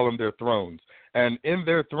story, they call them their thrones. And in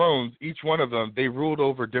their thrones, each one of them, they ruled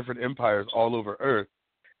over different empires all over Earth.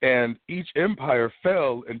 And each empire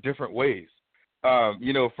fell in different ways,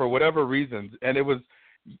 for whatever reasons. And it was,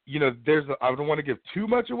 I don't want to give too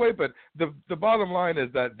much away, but the bottom line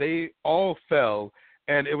is that they all fell.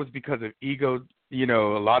 And it was because of ego, a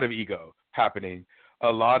lot of ego happening, a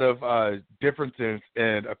lot of differences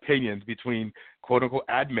in opinions between quote unquote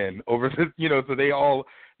admin over this, so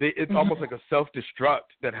it's almost like a self-destruct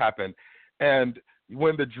that happened. And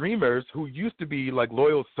when the dreamers, who used to be like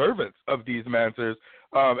loyal servants of these Mancers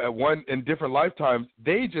in different lifetimes,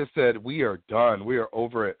 they just said, we are done. We are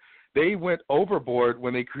over it. They went overboard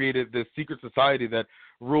when they created this secret society that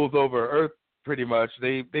rules over Earth. Pretty much,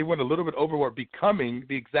 they went a little bit overboard, becoming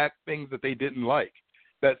the exact things that they didn't like,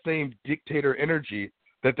 that same dictator energy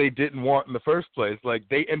that they didn't want in the first place. Like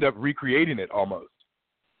they end up recreating it almost,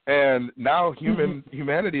 and now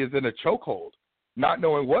humanity is in a chokehold, not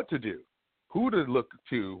knowing what to do, who to look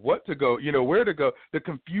to, what to go, where to go. The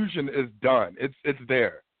confusion is done. It's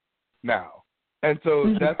there now, and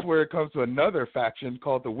so that's where it comes to another faction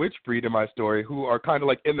called the Witch Breed in my story, who are kind of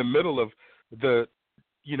like in the middle of the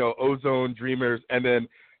Ozone dreamers and then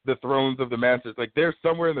the thrones of the Mancers. Like they're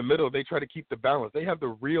somewhere in the middle. They try to keep the balance. They have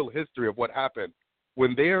the real history of what happened.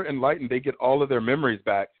 When they are enlightened, they get all of their memories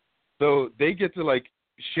back. So they get to like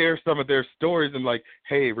share some of their stories and like,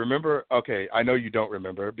 hey, remember? Okay, I know you don't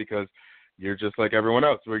remember because you're just like everyone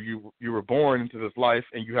else, where you were born into this life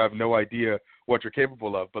and you have no idea what you're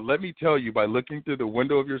capable of. But let me tell you, by looking through the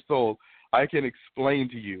window of your soul, I can explain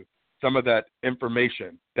to you some of that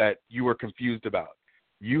information that you were confused about.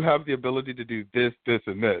 You have the ability to do this, this,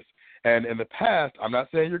 and this. And in the past, I'm not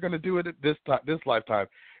saying you're going to do it at this lifetime.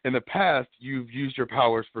 In the past, you've used your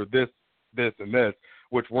powers for this, this, and this,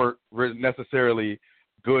 which weren't necessarily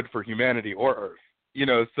good for humanity or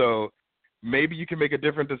Earth. So maybe you can make a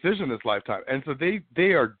different decision this lifetime. And so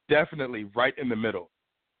they are definitely right in the middle,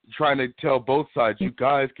 trying to tell both sides, you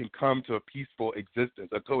guys can come to a peaceful existence,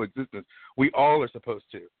 a coexistence. We all are supposed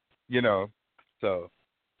to, so.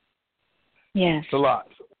 Yes. It's a lot.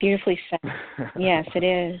 Beautifully said. Yes, it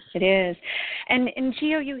is. It is. And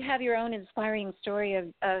Geo, you have your own inspiring story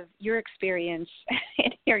of your experience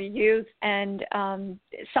in your youth and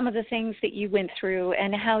some of the things that you went through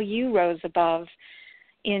and how you rose above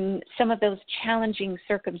in some of those challenging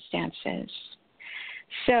circumstances.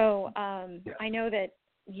 So I know that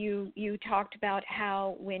you talked about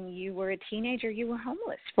how when you were a teenager you were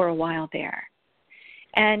homeless for a while there.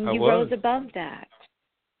 And you rose above that.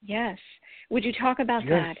 Yes. Would you talk about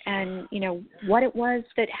that and, what it was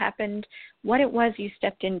that happened, what it was you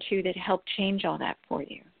stepped into that helped change all that for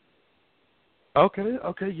you?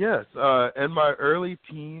 Okay, yes. In my early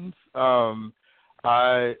teens,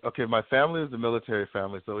 my family is a military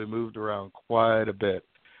family, so we moved around quite a bit.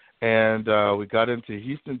 And we got into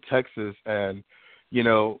Houston, Texas, and,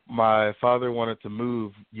 my father wanted to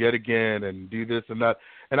move yet again and do this and that.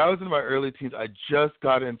 And I was in my early teens. I just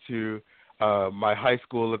got into my high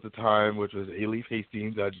school at the time, which was Alief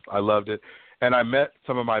Hastings. I loved it. And I met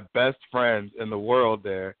some of my best friends in the world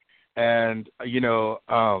there. And,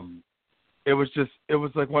 it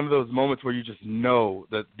was like one of those moments where you just know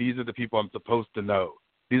that these are the people I'm supposed to know.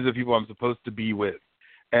 These are the people I'm supposed to be with.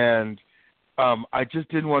 And I just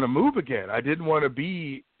didn't want to move again. I didn't want to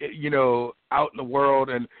be, out in the world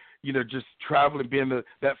and, just traveling, being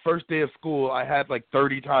that first day of school I had like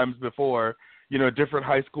 30 times before, different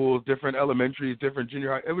high schools, different elementaries, different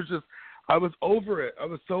junior high. It was just, I was over it. I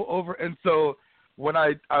was so over it. And so when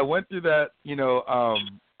I went through that,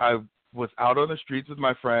 I was out on the streets with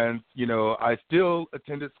my friends. I still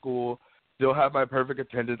attended school, still had my perfect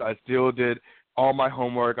attendance. I still did all my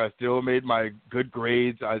homework. I still made my good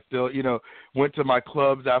grades. I still, went to my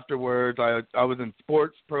clubs afterwards. I was in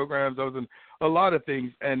sports programs. I was in a lot of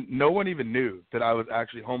things. And no one even knew that I was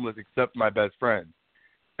actually homeless except my best friend.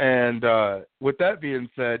 And with that being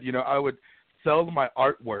said, I would sell my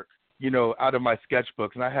artwork, out of my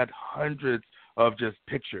sketchbooks. And I had hundreds of just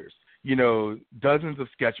pictures, dozens of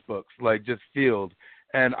sketchbooks, like just filled.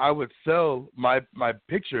 And I would sell my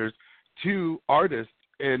pictures to artists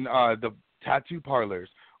in the tattoo parlors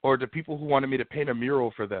or to people who wanted me to paint a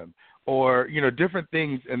mural for them or, different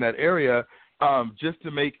things in that area just to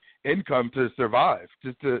make income to survive,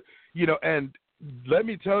 just to, and let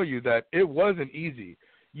me tell you that it wasn't easy.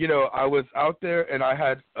 I was out there and I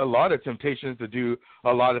had a lot of temptations to do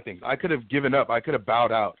a lot of things. I could have given up. I could have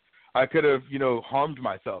bowed out. I could have, harmed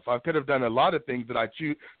myself. I could have done a lot of things that I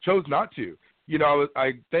chose not to.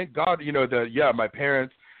 I thank God, that, my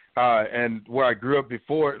parents and where I grew up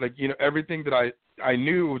before, like, everything that I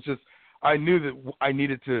knew was just, I knew that I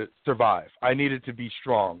needed to survive. I needed to be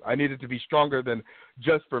strong. I needed to be stronger than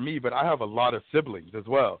just for me, but I have a lot of siblings as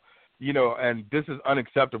well, and this is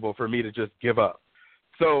unacceptable for me to just give up.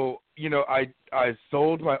 So, I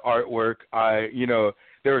sold my artwork.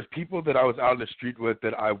 There was people that I was out on the street with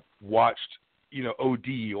that I watched,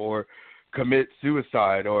 OD or commit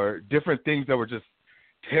suicide or different things that were just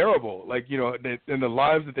terrible. Like, in the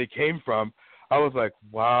lives that they came from, I was like,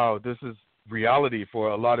 wow, this is reality for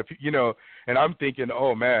a lot of people, and I'm thinking,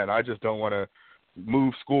 oh man, I just don't want to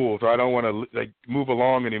move schools, or I don't want to move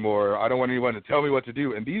along anymore. I don't want anyone to tell me what to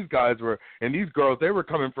do. And these guys and these girls, they were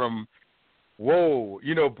coming from,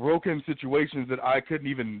 broken situations that I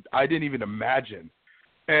didn't even imagine.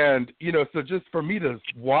 And, so just for me to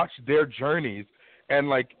watch their journeys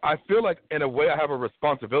and I feel like in a way I have a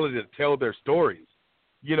responsibility to tell their stories,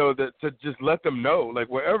 that to just let them know,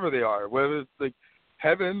 wherever they are, whether it's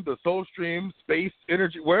heaven, the soul stream, space,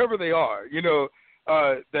 energy, wherever they are,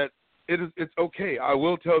 that it's okay. I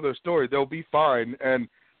will tell their story. They'll be fine. And,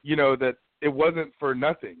 that it wasn't for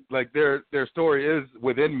nothing. Their story is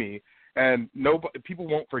within me, and people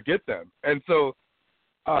won't forget them. And so,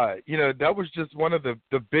 that was just one of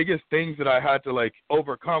the biggest things that I had to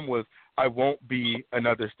overcome was I won't be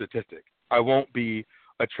another statistic. I won't be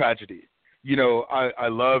a tragedy. I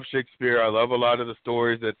love Shakespeare. I love a lot of the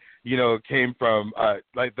stories that, came from,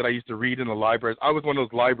 that I used to read in the libraries. I was one of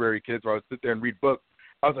those library kids where I would sit there and read books.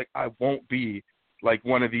 I was like, I won't be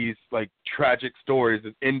one of these tragic stories,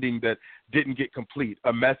 an ending that didn't get complete,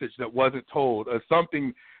 a message that wasn't told, or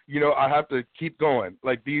something, I have to keep going.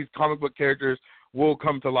 These comic book characters will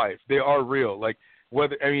come to life. They are real.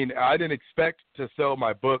 I didn't expect to sell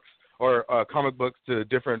my books or comic books to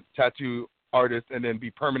different tattoo artists and then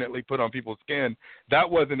be permanently put on people's skin. That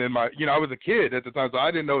wasn't in my, I was a kid at the time, so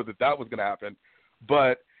I didn't know that was going to happen,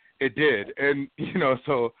 but it did. And,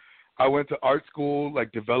 so I went to art school,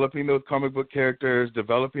 developing those comic book characters,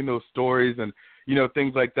 developing those stories and,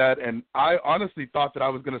 things like that. And I honestly thought that I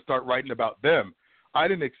was going to start writing about them. I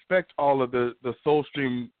didn't expect all of the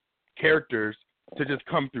Soulstream characters to just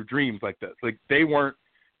come through dreams like this. They weren't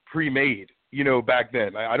pre-made. back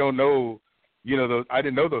then. I don't know, I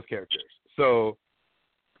didn't know those characters. So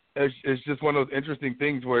it's just one of those interesting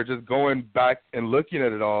things where just going back and looking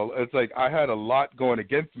at it all, it's like I had a lot going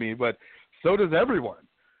against me, but so does everyone.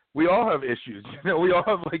 We all have issues. We all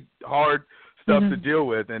have like hard stuff to deal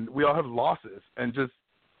with, and we all have losses, and just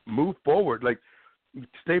move forward. Like,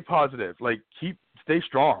 stay positive. Like, stay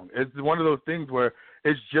strong. It's one of those things where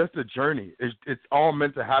it's just a journey. It's all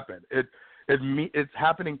meant to happen. It's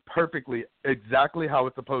happening perfectly, exactly how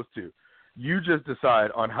it's supposed to. You just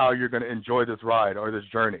decide on how you're going to enjoy this ride or this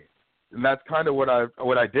journey. And that's kind of what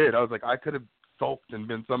I did. I was like, I could have sulked and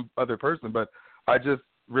been some other person, but I just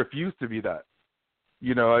refused to be that.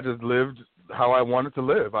 I just lived how I wanted to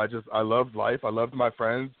live. I loved life. I loved my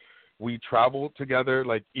friends. We traveled together.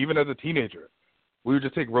 Like, even as a teenager, we would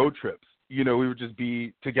just take road trips. We would just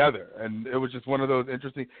be together. And it was just one of those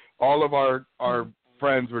interesting, all of our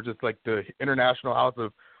friends were just like the international house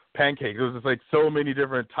of pancakes. It was just like so many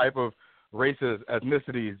different type of races,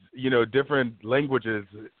 ethnicities, different languages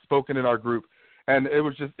spoken in our group. And it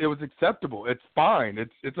was acceptable. It's fine.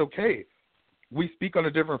 It's okay. We speak on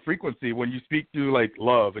a different frequency when you speak through like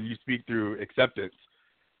love and you speak through acceptance.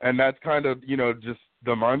 And that's kind of, just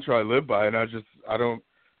the mantra I live by. And I just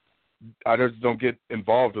don't get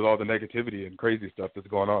involved with all the negativity and crazy stuff that's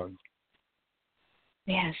going on.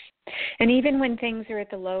 Yes. And even when things are at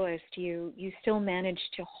the lowest, you still manage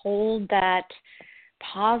to hold that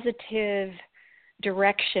positive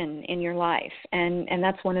direction in your life. And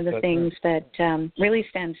that's one of the things that really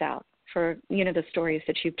stands out for, the stories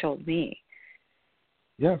that you've told me.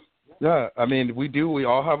 Yeah. Yeah. I mean, we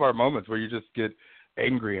all have our moments where you just get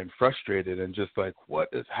angry and frustrated and just like, what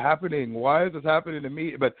is happening? Why is this happening to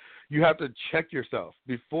me? But you have to check yourself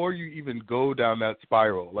before you even go down that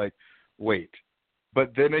spiral. Like, wait.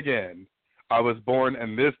 But then again, I was born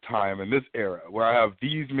in this time, in this era, where I have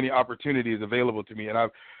these many opportunities available to me, and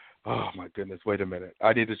oh my goodness, wait a minute.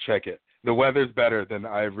 I need to check it. The weather's better than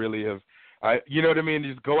I really have. You know what I mean?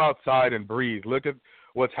 Just go outside and breathe. Look at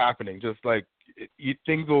what's happening. Just like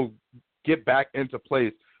things will get back into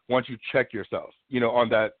place once you check yourself, on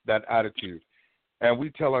that attitude. And we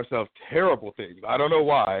tell ourselves terrible things. I don't know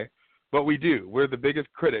why, but we do. We're the biggest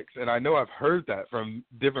critics, and I know I've heard that from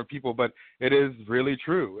different people, but it is really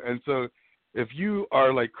true. And so if you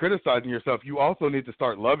are, like, criticizing yourself, you also need to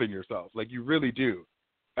start loving yourself. Like, you really do.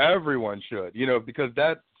 Everyone should, because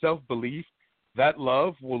that self-belief, that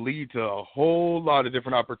love will lead to a whole lot of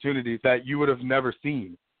different opportunities that you would have never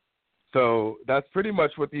seen. So that's pretty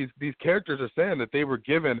much what these characters are saying, that they were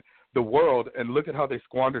given the world, and look at how they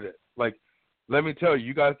squandered it. Like, let me tell you,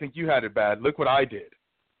 you guys think you had it bad. Look what I did.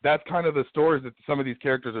 That's kind of the stories that some of these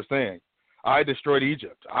characters are saying. I destroyed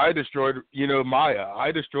Egypt. I destroyed, Maya.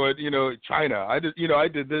 I destroyed, China. I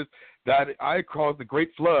did this, that. I caused the Great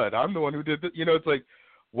Flood. I'm the one who did this. It's like,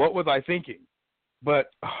 what was I thinking? But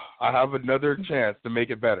I have another chance to make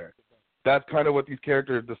it better. That's kind of what these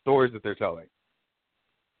characters, the stories that they're telling.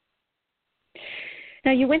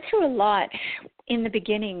 Now, you went through a lot in the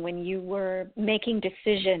beginning when you were making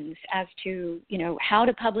decisions as to, how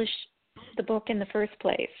to publish the book in the first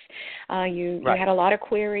place. You had a lot of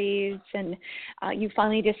queries, and you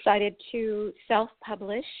finally decided to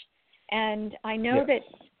self-publish. And I know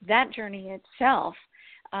that journey itself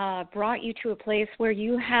brought you to a place where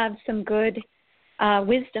you have some good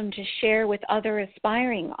wisdom to share with other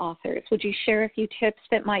aspiring authors. Would you share a few tips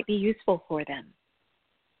that might be useful for them?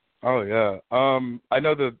 Oh, yeah. I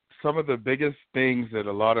know that some of the biggest things that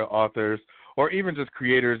a lot of authors, or even just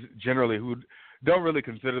creators generally, who don't really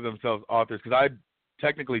consider themselves authors, because I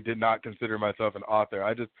technically did not consider myself an author.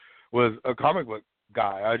 I just was a comic book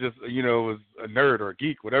guy. I just, was a nerd or a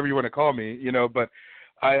geek, whatever you want to call me, but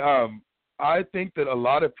I think that a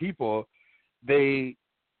lot of people, they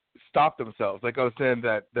stop themselves. Like I was saying,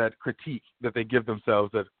 that critique that they give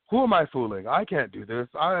themselves, that who am I fooling? I can't do this.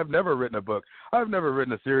 I have never written a book. I've never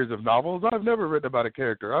written a series of novels. I've never written about a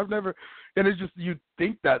character. And it's just, you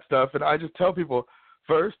think that stuff. And I just tell people,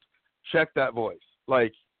 first, check that voice.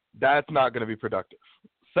 Like, that's not going to be productive.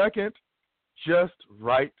 Second, just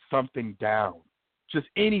write something down. Just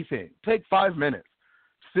anything. Take 5 minutes.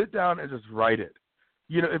 Sit down and just write it.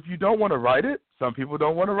 If you don't want to write it, some people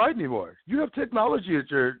don't want to write anymore. You have technology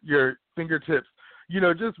at your fingertips.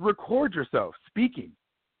 Just record yourself speaking.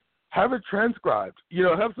 Have it transcribed.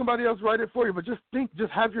 Have somebody else write it for you, but just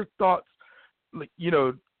have your thoughts,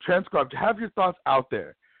 transcribed. Have your thoughts out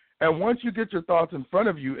there. And once you get your thoughts in front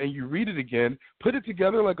of you and you read it again, put it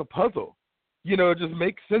together like a puzzle. Just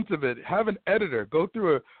make sense of it. Have an editor. Go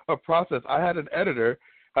through a process. I had an editor,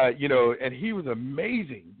 and he was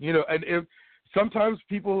amazing. And sometimes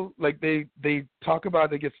people, like, they talk about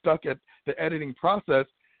they get stuck at the editing process.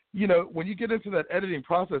 You know, when you get into that editing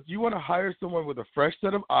process, you want to hire someone with a fresh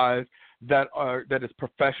set of eyes that is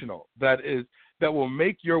professional, that will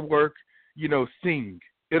make your work, you know, sing.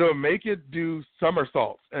 It'll make it do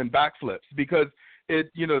somersaults and backflips because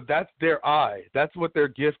that's their eye. That's what their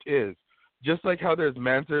gift is. Just like how there's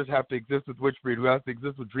Mancers have to exist with Witchbreed, who have to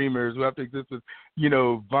exist with Dreamers, who have to exist with, you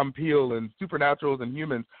know, Vampire and Supernaturals and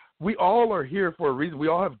humans. We all are here for a reason. We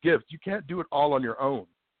all have gifts. You can't do it all on your own.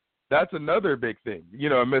 That's another big thing, you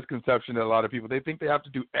know, a misconception that a lot of people, they think they have to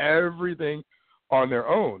do everything on their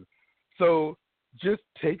own. So just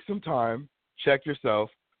take some time, check yourself,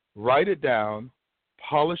 write it down,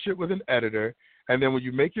 polish it with an editor, and then when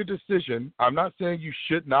you make your decision, I'm not saying you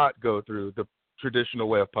should not go through the traditional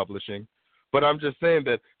way of publishing, but I'm just saying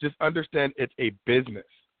that just understand it's a business,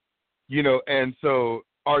 you know, and so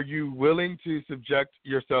are you willing to subject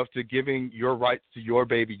yourself to giving your rights to your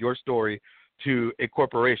baby, your story, to a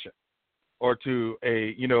corporation or to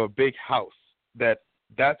a big house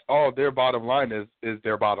that's all their bottom line is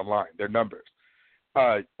their bottom line, their numbers?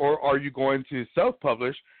 Or are you going to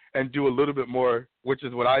self-publish and do a little bit more, which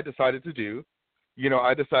is what I decided to do. You know,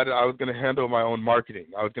 I decided I was going to handle my own marketing.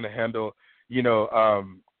 I was going to handle,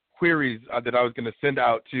 queries that I was going to send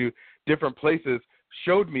out to different places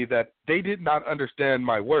showed me that they did not understand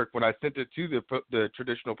my work when I sent it to the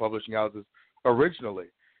traditional publishing houses originally.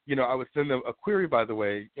 You know, I would send them a query, by the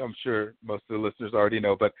way. I'm sure most of the listeners already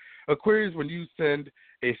know, but a query is when you send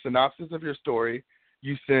a synopsis of your story,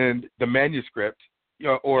 you send the manuscript,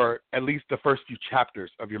 or at least the first few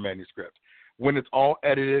chapters of your manuscript. When it's all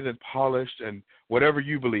edited and polished and whatever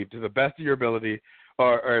you believe to the best of your ability,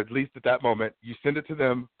 or at least at that moment, you send it to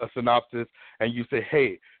them, a synopsis, and you say,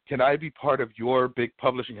 hey, can I be part of your big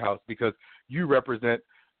publishing house because you represent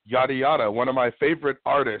yada yada, one of my favorite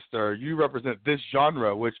artists, or you represent this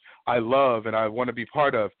genre, which I love and I want to be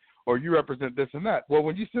part of, or you represent this and that. Well,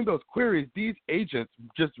 when you send those queries, these agents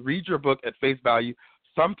just read your book at face value.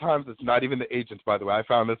 Sometimes it's not even the agents, by the way. I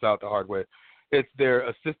found this out the hard way. It's their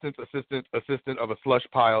assistant of a slush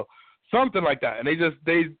pile, something like that. And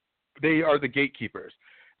they are the gatekeepers.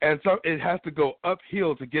 And so it has to go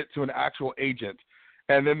uphill to get to an actual agent.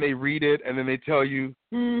 And then they read it, and then they tell you,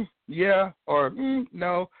 yeah, or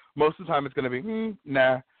no. Most of the time it's going to be,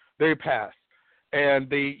 nah. They pass. And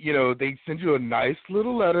they send you a nice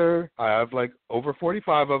little letter. I have like over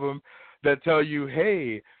 45 of them that tell you,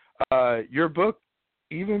 hey, your book,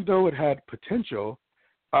 even though it had potential,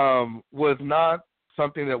 was not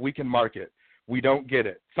something that we can market. We don't get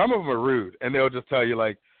it. Some of them are rude, and they'll just tell you,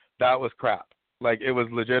 like, that was crap. Like, it was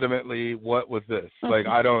legitimately, what was this? Like,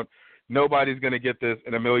 nobody's going to get this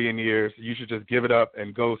in a million years. You should just give it up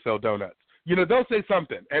and go sell donuts. You know, they'll say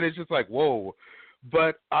something, and it's just like, whoa.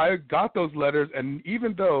 But I got those letters, and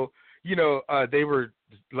even though, they were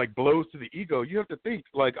like blows to the ego, you have to think,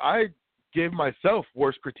 like, I gave myself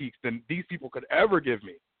worse critiques than these people could ever give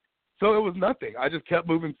me. So it was nothing. I just kept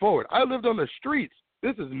moving forward. I lived on the streets.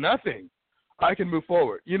 This is nothing. I can move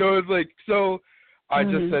forward. It's like, so I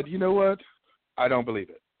just said, you know what? I don't believe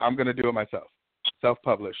it. I'm going to do it myself.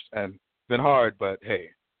 Self-published. And it's been hard, but hey,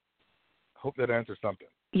 hope that answers something.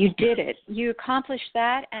 You did it. You accomplished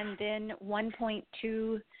that, and then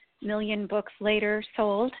 1.2 million books later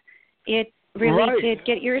sold. It really did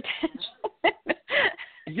get your attention.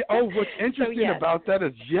 Yeah. Oh, what's interesting about that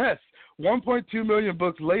is, yes, 1.2 million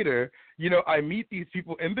books later, I meet these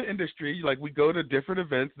people in the industry. Like, we go to different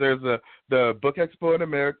events. There's the Book Expo in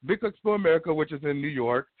America, which is in New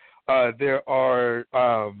York. There are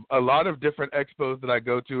a lot of different expos that I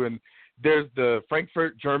go to, and there's the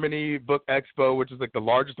Frankfurt, Germany Book Expo, which is like the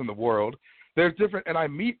largest in the world. There's different, and I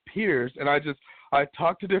meet peers, and I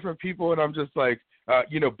talk to different people, and I'm just like,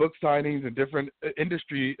 book signings and different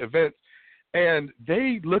industry events, and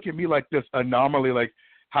they look at me like this anomaly, like,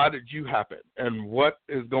 how did you happen, and what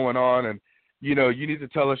is going on, and you need to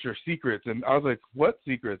tell us your secrets. And I was like, what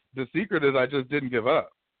secrets? The secret is I just didn't give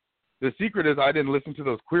up. The secret is I didn't listen to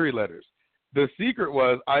those query letters. The secret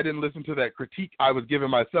was I didn't listen to that critique I was giving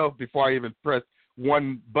myself before I even pressed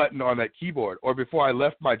one button on that keyboard, or before I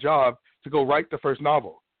left my job to go write the first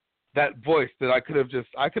novel. That voice that I could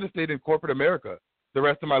have stayed in corporate America the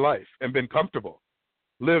rest of my life and been comfortable,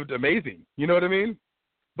 lived amazing. You know what I mean?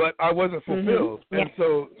 But I wasn't fulfilled. Yeah. And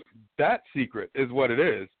so that secret is what it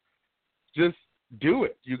is. Just do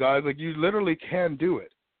it, you guys. Like, you literally can do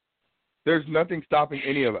it. There's nothing stopping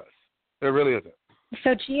any of us. There really isn't.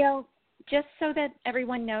 So, Geo, just so that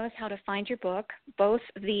everyone knows how to find your book, both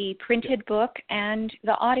the printed book and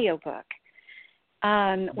the audio book,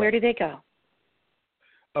 where do they go?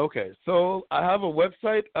 Okay, so I have a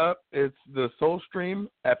website up. It's the Soulstream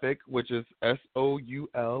Epic, which is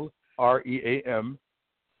SOULREAMEPIC,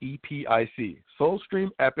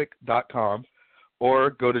 soulstreamepic.com, or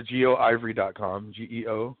go to geoivery.com,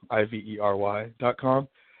 GEOIVERY.com.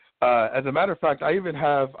 As a matter of fact, I even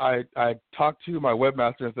have, I talked to my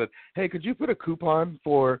webmaster and said, hey, could you put a coupon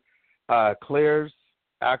for Claire's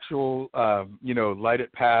actual,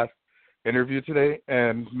 Lighted Path interview today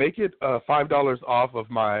and make it $5 off of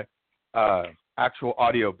my actual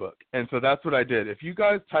audiobook. And so that's what I did. If you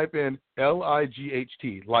guys type in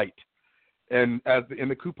LIGHT, light, and in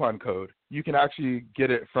the coupon code, you can actually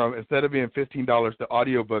get it from, instead of being $15, the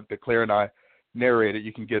audiobook that Claire and I narrated,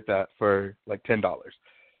 you can get that for like $10.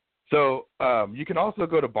 So you can also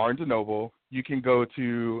go to Barnes & Noble. You can go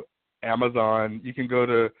to Amazon. You can go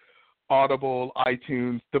to Audible,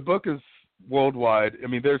 iTunes. The book is worldwide. I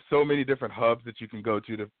mean, there's so many different hubs that you can go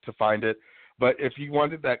to find it. But if you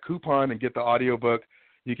wanted that coupon and get the audiobook,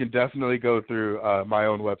 you can definitely go through my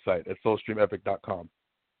own website at soulstreamepic.com.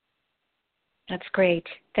 That's great.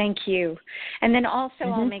 Thank you. And then also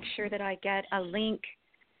I'll make sure that I get a link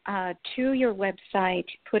to your website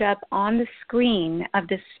put up on the screen of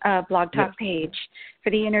this Blog Talk page for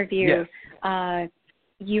the interview. Yes.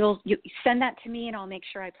 You send that to me, and I'll make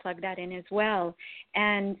sure I plug that in as well.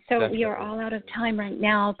 And so definitely. We are all out of time right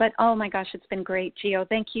now, but oh my gosh, it's been great. Geo,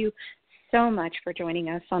 thank you so much for joining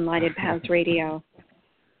us on Lighted Paths Radio.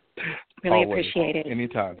 Really Always. Appreciate it.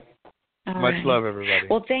 Anytime. All Much right. love, everybody.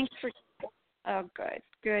 Well, thanks for. Oh,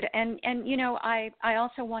 good. And I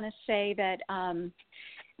also want to say that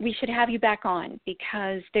we should have you back on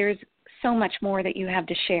because there's so much more that you have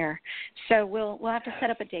to share. So we'll have to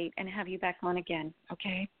set up a date and have you back on again,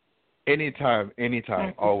 okay? Anytime,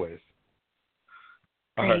 always.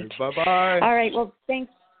 Great. All right, bye-bye. All right, well,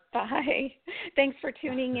 thanks. Bye. Thanks for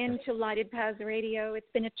tuning in to Lighted Paths Radio.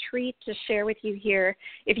 It's been a treat to share with you here.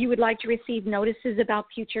 If you would like to receive notices about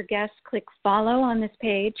future guests, click follow on this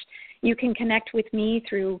page. You can connect with me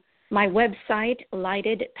through my website,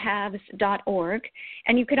 lightedpaths.org,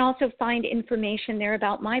 and you can also find information there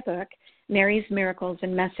about my book, Mary's Miracles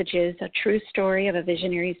and Messages, A True Story of a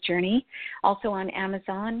Visionary's Journey, also on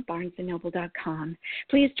Amazon, barnesandnoble.com.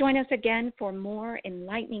 Please join us again for more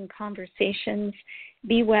enlightening conversations.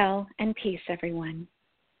 Be well and peace, everyone.